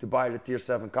currency to buy the tier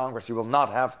 7 Congress. You will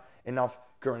not have enough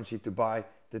currency to buy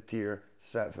the tier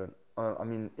 7.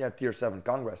 Tier 7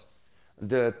 Congress,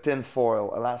 the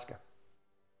tinfoil Alaska.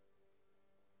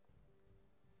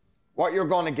 What you're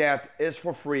gonna get is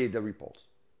for free the repulse,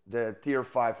 the tier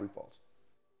 5 repulse.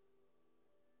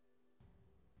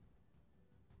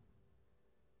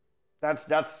 That's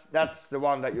the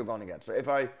one that you're gonna get. So if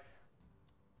I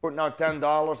put now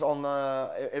 $10 on,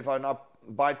 if I now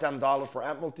buy $10 for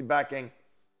amp multi-backing,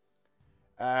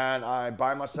 and I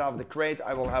buy myself the crate,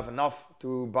 I will have enough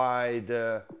to buy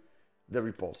the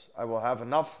repulse. I will have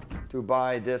enough to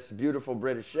buy this beautiful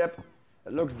British ship.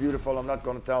 It looks beautiful. I'm not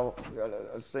gonna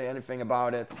say anything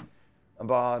about it,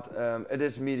 but it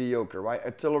is mediocre, right?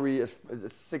 Artillery is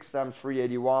 6 times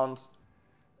 381s.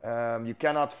 You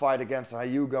cannot fight against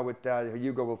Hyuga with that.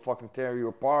 Hyuga will fucking tear you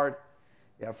apart.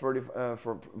 Yeah,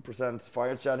 30%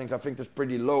 fire settings. I think that's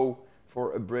pretty low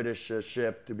for a British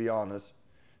ship, to be honest.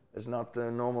 It's not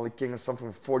normally King is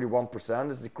something 41%.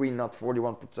 Is the Queen not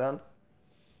 41%?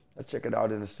 Let's check it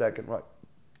out in a second, right?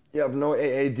 You have no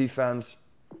AA defense.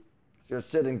 So you're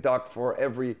sitting duck for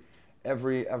every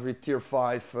tier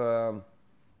 5. You're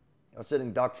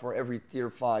sitting duck for every tier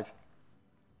 5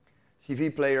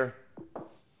 CV player.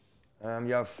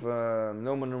 You have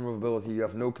no maneuverability, you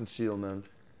have no concealment.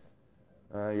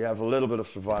 You have a little bit of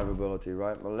survivability,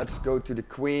 right? Well, let's go to the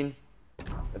Queen.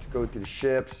 Let's go to the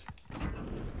ships.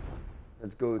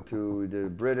 Let's go to the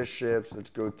British ships. Let's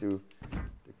go to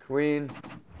the Queen.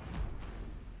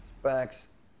 Specs,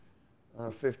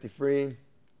 53.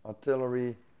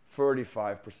 Artillery,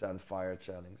 35% fire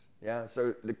settings. Yeah,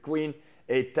 so the Queen,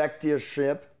 a tech tier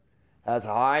ship, has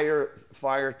higher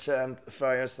fire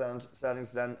settings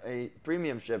than a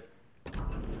premium ship.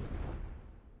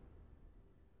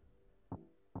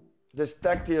 This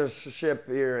tech tier ship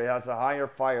here has a higher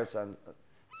fire setting,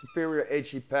 superior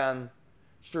HE pen,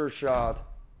 sure shot,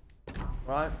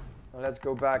 right? Now let's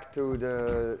go back to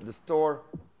the store.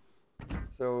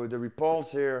 So the repulse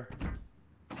here,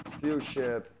 view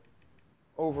ship,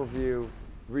 overview,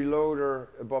 reloader,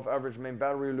 above average main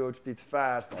battery reload speed,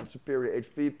 fast, and superior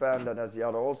HP pen. That has the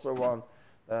other also one.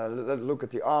 Let's look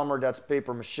at the armor. That's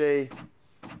paper mache.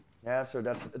 Yeah, so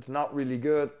it's not really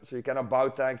good. So you cannot bow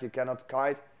tank, you cannot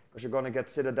kite, because you're gonna get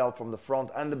citadel from the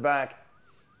front and the back.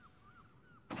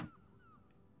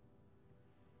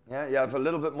 Yeah, you have a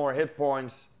little bit more hit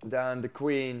points than the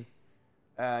Queen,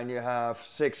 and you have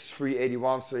 6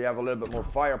 381, so you have a little bit more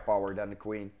firepower than the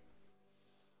Queen.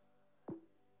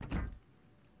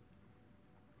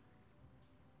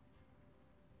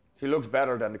 She looks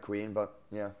better than the Queen, but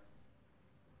yeah.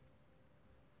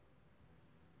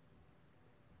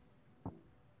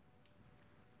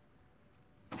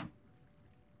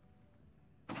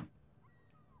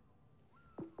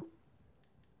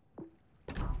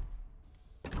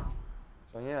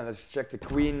 So yeah, let's check the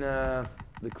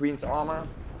Queen's armor.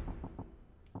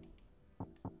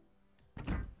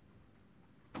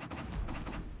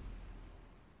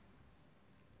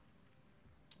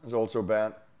 It's also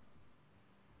bad.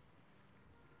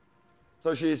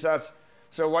 So she says,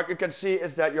 so what you can see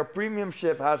is that your premium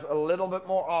ship has a little bit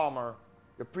more armor.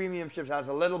 Your premium ship has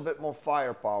a little bit more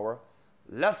firepower.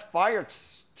 Less fire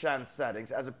chance settings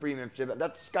as a premium ship.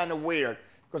 That's kind of weird,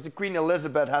 because the Queen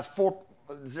Elizabeth has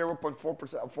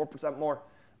 0.4%, 4% more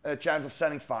chance of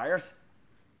setting fires.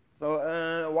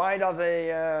 So why does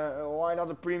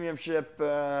a premium ship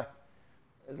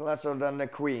is lesser than the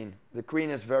Queen? The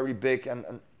Queen is very big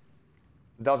and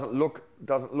doesn't look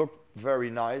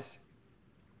very nice.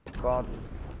 But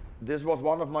this was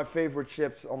one of my favorite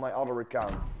ships on my other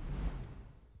account,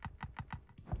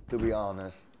 to be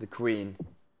honest, the Queen.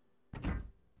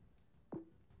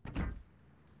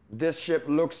 This ship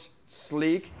looks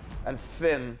sleek and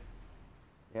thin,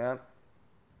 yeah.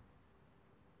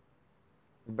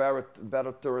 Better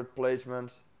turret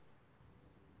placements.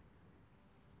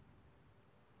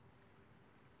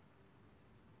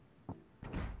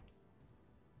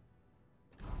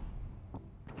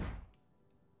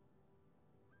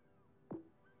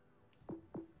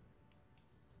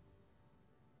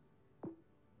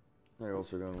 I'm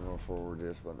also going to go forward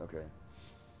this, but okay.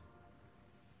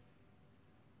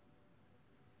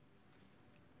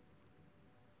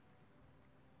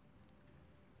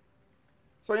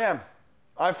 So yeah,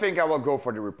 I think I will go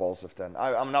for the repulsive then.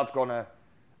 I'm not gonna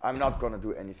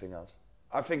do anything else.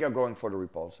 I think I'm going for the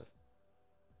repulsive.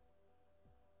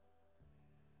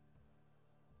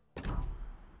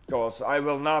 Because I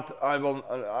will not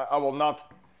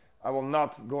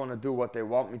gonna do what they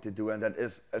want me to do, and that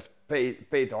is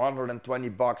paid 120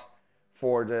 bucks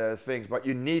for the things. But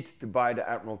you need to buy the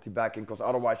Admiralty backing, because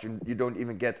otherwise you don't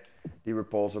even get the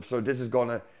repulsive. So this is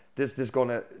gonna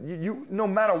you no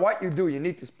matter what you do, you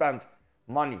need to spend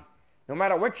money. No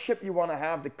matter which ship you want to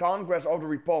have, the Conquest or the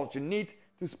Repulse, you need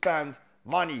to spend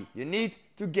money. You need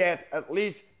to get at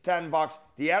least 10 bucks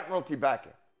the Admiralty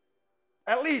backing.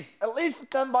 At least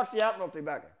 10 bucks the Admiralty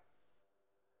backing.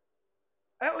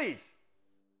 At least.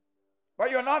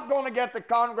 But you're not going to get the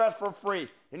Congress for free.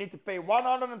 You need to pay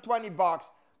 120 bucks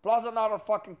plus another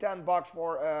fucking 10 bucks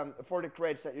for the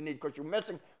crates that you need, because you're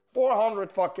missing 400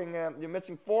 fucking you're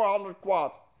missing 400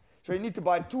 quads. So you need to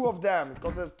buy 2 of them,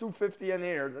 because there's 250 in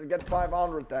here. You get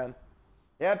 500 then.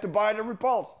 You have to buy the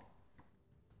Repulse.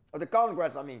 Or the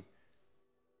Congress, I mean.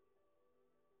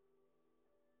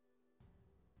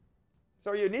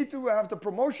 So you need to have the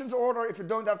promotions order. If you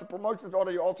don't have the promotions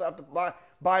order, you also have to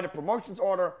buy the promotions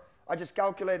order. I just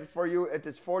calculated for you. It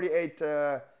is 48.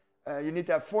 You need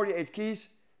to have 48 keys.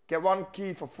 Get 1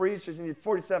 key for free, so you need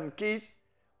 47 keys.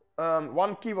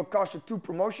 1 key will cost you 2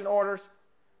 promotion orders.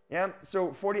 Yeah,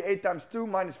 so 48 times 2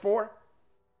 minus 4.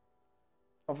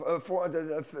 Of 4.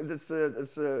 This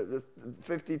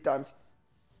 50 times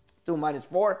 2 minus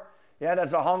 4. Yeah,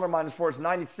 that's 100 minus 4 is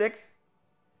 96.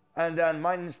 And then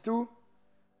minus 2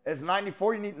 is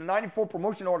 94. You need 94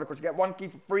 promotion order, because you get 1 key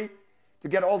for free to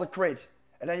get all the crates.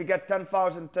 And then you get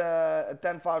 10,000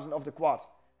 of the quads.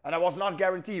 And that was not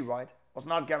guaranteed, right? Was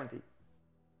not guaranteed.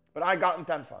 But I got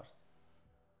 10,000.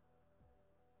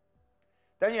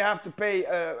 Then you have to pay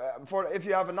for, if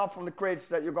you have enough from the crates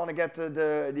that you're gonna get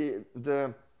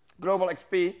the global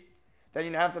XP, then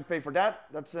you have to pay for that.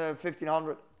 That's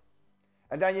 1,500.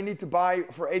 And then you need to buy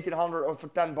for 1,800 or for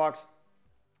 10 bucks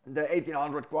the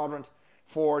 1,800 quadrants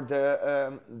for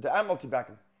the Admiralty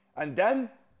backing. And then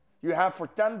you have for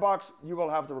 10 bucks you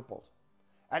will have the Repulse.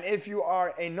 And if you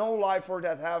are a no-lifer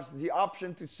that has the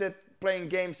option to sit playing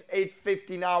games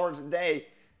 15 hours a day,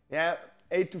 yeah,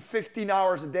 8 to 15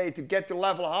 hours a day to get to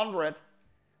level 100,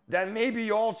 then maybe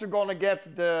you're also gonna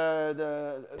get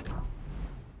the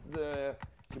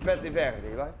Giuseppe Verdi,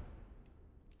 right?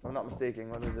 If I'm not mistaken,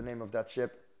 what is the name of that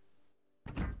ship?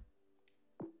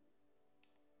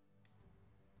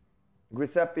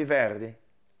 Giuseppe Verdi.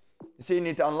 You see, you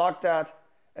need to unlock that,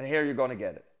 and here you're gonna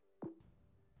get it.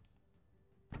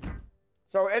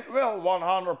 So it will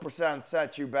 100%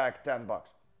 set you back 10 bucks.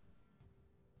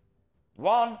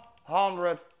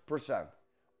 100%.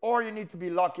 Or you need to be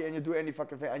lucky and you do any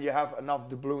fucking thing and you have enough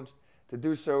doubloons to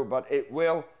do so, but it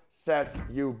will set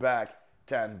you back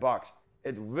 10 bucks.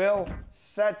 It will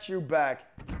set you back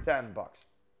 10 bucks.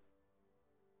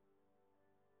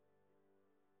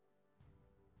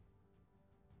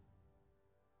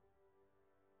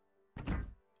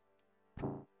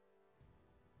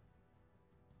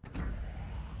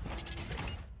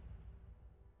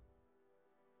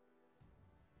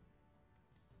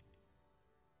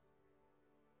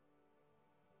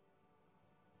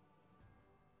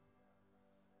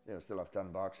 Yeah, I still have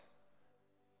 10 bucks.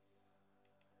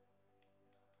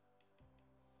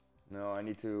 No, I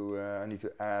need to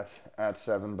add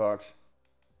 7 bucks.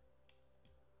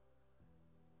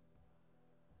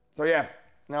 So yeah,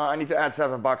 no, I need to add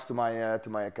 7 bucks to my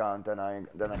account, then I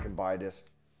can buy this.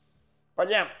 But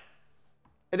yeah,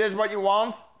 it is what you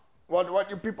want, what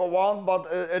you people want,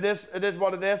 but it is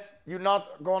what it is. You're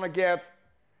not gonna get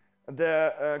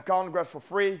the Congress for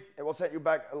free. It will set you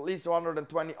back at least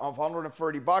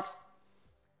 130 bucks.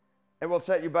 It will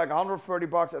set you back 130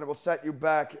 bucks, and it will set you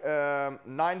back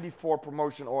 94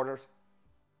 promotion orders.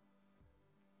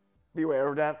 Be aware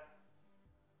of that.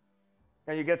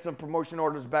 And you get some promotion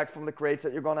orders back from the crates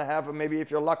that you're gonna have, and maybe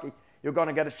if you're lucky, you're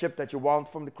gonna get a ship that you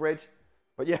want from the crates.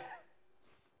 But yeah,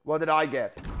 what did I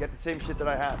get? Get the same shit that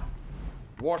I had.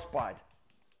 Warspite.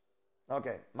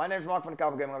 Okay, my name is Mark from the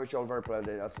Cowboy Gaming. I wish you all a very pleasant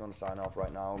day. That's gonna sign off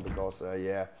right now because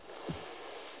yeah.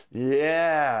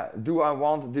 Do I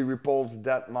want the Repulse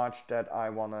that much that I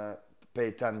wanna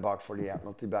pay 10 bucks for the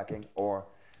Admiralty backing, or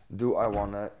do I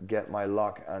wanna get my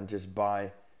luck and just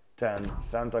buy 10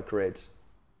 Santa crates?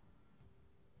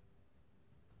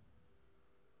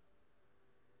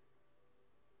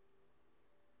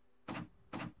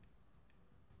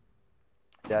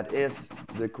 That is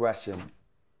the question.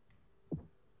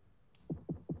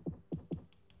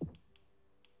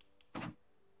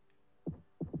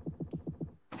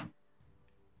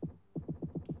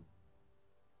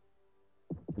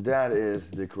 That is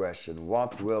the question.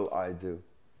 What will I do?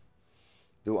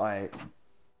 Do I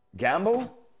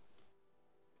gamble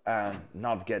and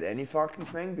not get any fucking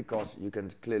thing? Because you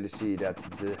can clearly see that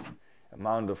the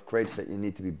amount of crates that you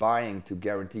need to be buying to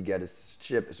guarantee get a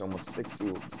ship is almost 60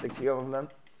 of them.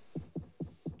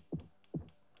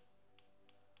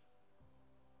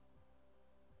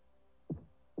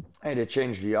 Hey, they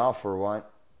changed the offer,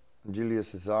 what?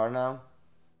 Julius Caesar now.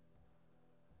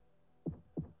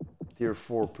 Tier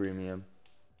 4 premium.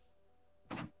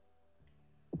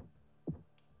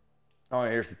 Oh,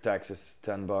 here's the taxes,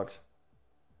 $10.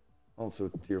 Also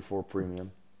tier 4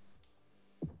 premium.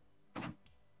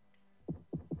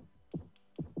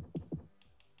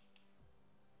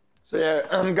 So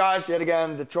yeah, guys, yet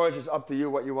again, the choice is up to you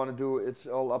what you want to do. It's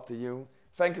all up to you.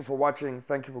 Thank you for watching.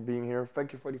 Thank you for being here.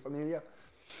 Thank you for the familia.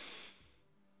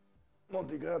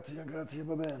 Molti grazie, grazie,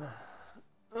 va bene.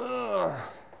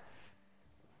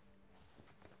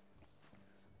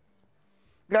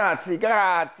 Grazie,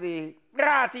 grazie.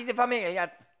 Grazie di famiglia.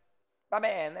 Va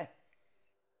bene.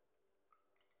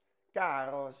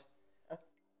 Caros.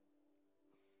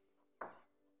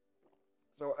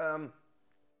 So,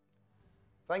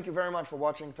 thank you very much for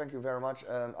watching. Thank you very much.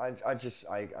 I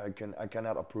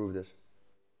cannot approve this.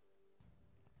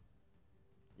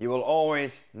 You will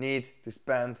always need to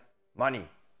spend money.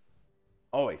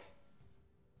 Always.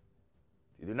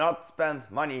 If you do not spend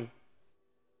money,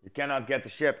 you cannot get the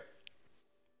ship.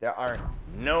 There are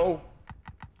no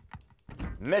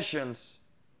missions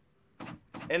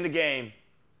in the game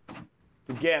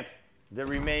to get the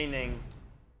remaining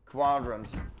quadrants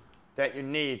that you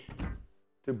need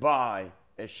to buy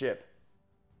a ship.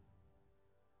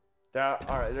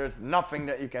 There's nothing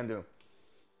that you can do.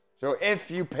 So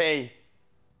if you pay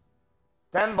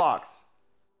 $10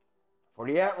 for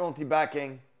the Admiralty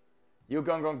backing, you're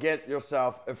gonna get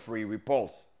yourself a free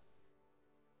repulse.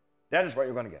 That is what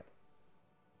you're gonna get.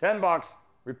 $10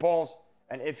 repulse,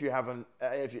 and if you have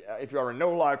if you are a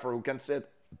no-lifer who can sit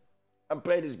and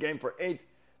play this game for 8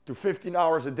 to 15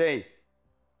 hours a day,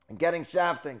 and getting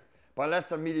shafting by less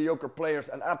than mediocre players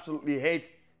and absolutely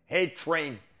hate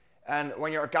train, and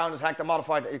when your account is hacked and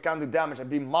modified, you can't do damage and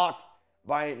be mocked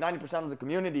by 90% of the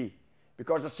community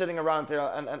because they're sitting around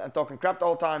here and talking crap the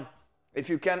whole time. If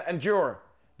you can endure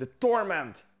the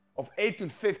torment of 8 to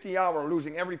 50 hours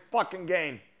losing every fucking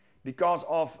game because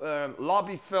of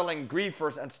lobby filling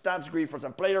griefers and stats griefers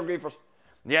and player griefers,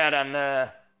 yeah,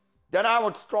 then I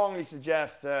would strongly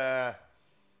suggest,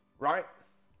 right?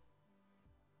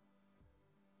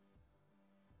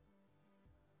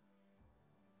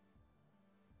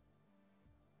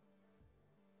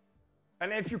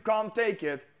 And if you can't take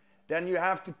it, then you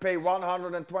have to pay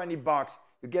 $120.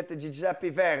 You get the Giuseppe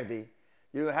Verdi.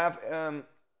 You have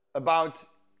about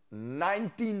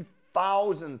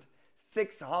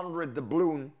 19,600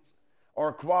 doubloons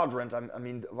or quadrants. I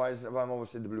mean, why am I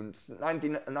always saying doubloons?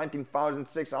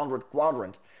 19,600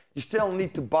 quadrants. You still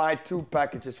need to buy 2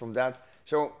 packages from that.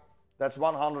 So that's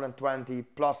 120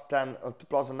 plus 10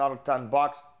 plus another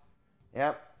 $10.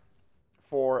 Yeah.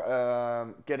 For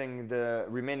getting the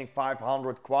remaining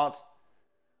 500 quads.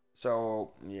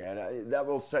 So yeah, that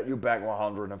will set you back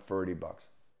 $130.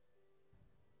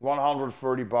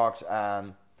 $130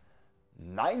 and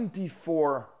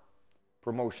 94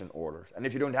 promotion orders. And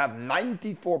if you don't have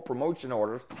 94 promotion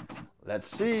orders, let's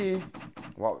see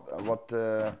what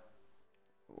the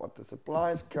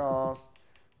supplies cost.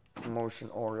 Promotion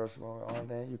orders, where are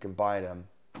they? You can buy them.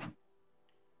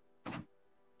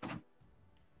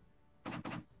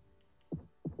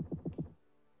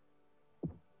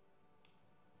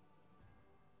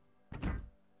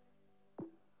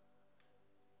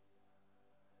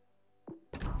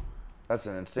 That's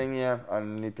an insignia. I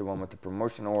need the one with the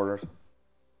promotion orders.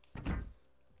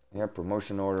 Yeah,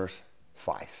 promotion orders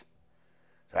 5.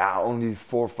 So only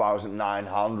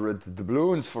 4,900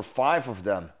 doubloons for 5 of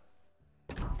them,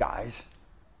 guys.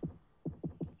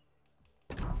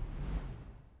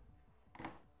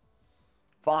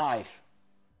 $5.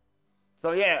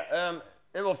 So yeah,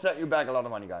 it will set you back a lot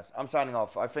of money, guys. I'm signing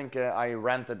off. I think I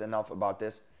ranted enough about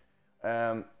this.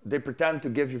 They pretend to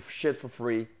give you shit for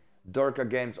free. Durka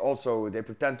games also, they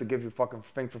pretend to give you fucking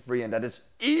things for free, and that is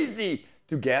easy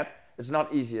to get. It's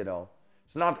not easy at all.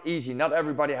 It's not easy. Not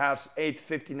everybody has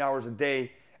 15 hours a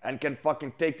day and can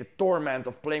fucking take the torment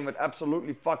of playing with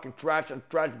absolutely fucking trash and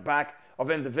trash back of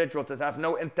individuals that have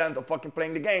no intent of fucking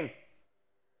playing the game.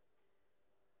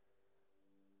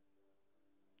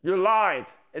 You lied.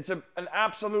 It's an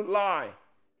absolute lie.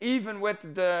 Even with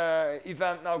the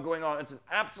event now going on, it's an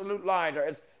absolute lie. There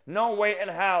is no way in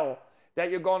hell that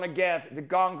you're gonna get the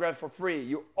Congress for free.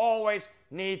 You always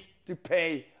need to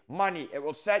pay money. It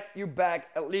will set you back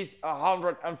at least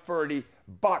 $130.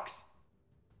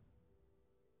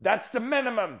 That's the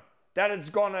minimum that it's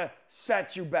gonna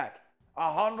set you back.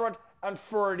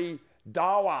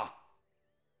 $130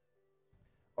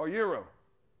 or euro.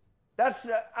 That's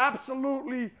the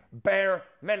absolutely bare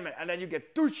minimum. And then you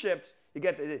get 2 ships. You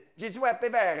get the Giuseppe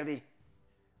Verdi,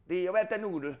 the Wette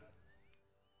Noodle.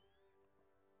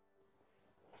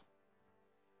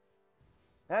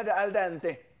 The al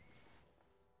dente.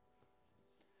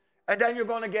 And then you're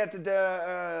gonna get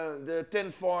the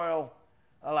tinfoil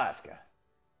Alaska.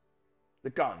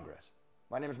 The Congress.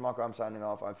 My name is Marco, I'm signing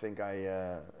off. I think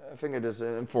it is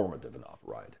informative enough,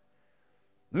 right?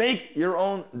 Make your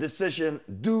own decision,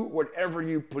 do whatever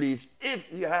you please. If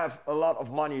you have a lot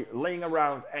of money laying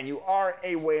around and you are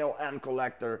a whale and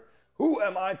collector, who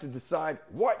am I to decide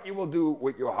what you will do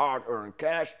with your hard-earned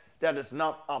cash? That is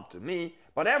not up to me.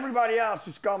 But everybody else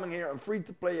who's coming here, a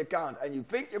free-to-play account, and you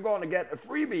think you're going to get a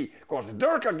freebie because the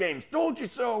Durka Games told you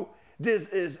so, this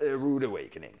is a rude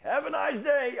awakening. Have a nice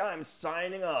day. I'm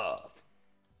signing off.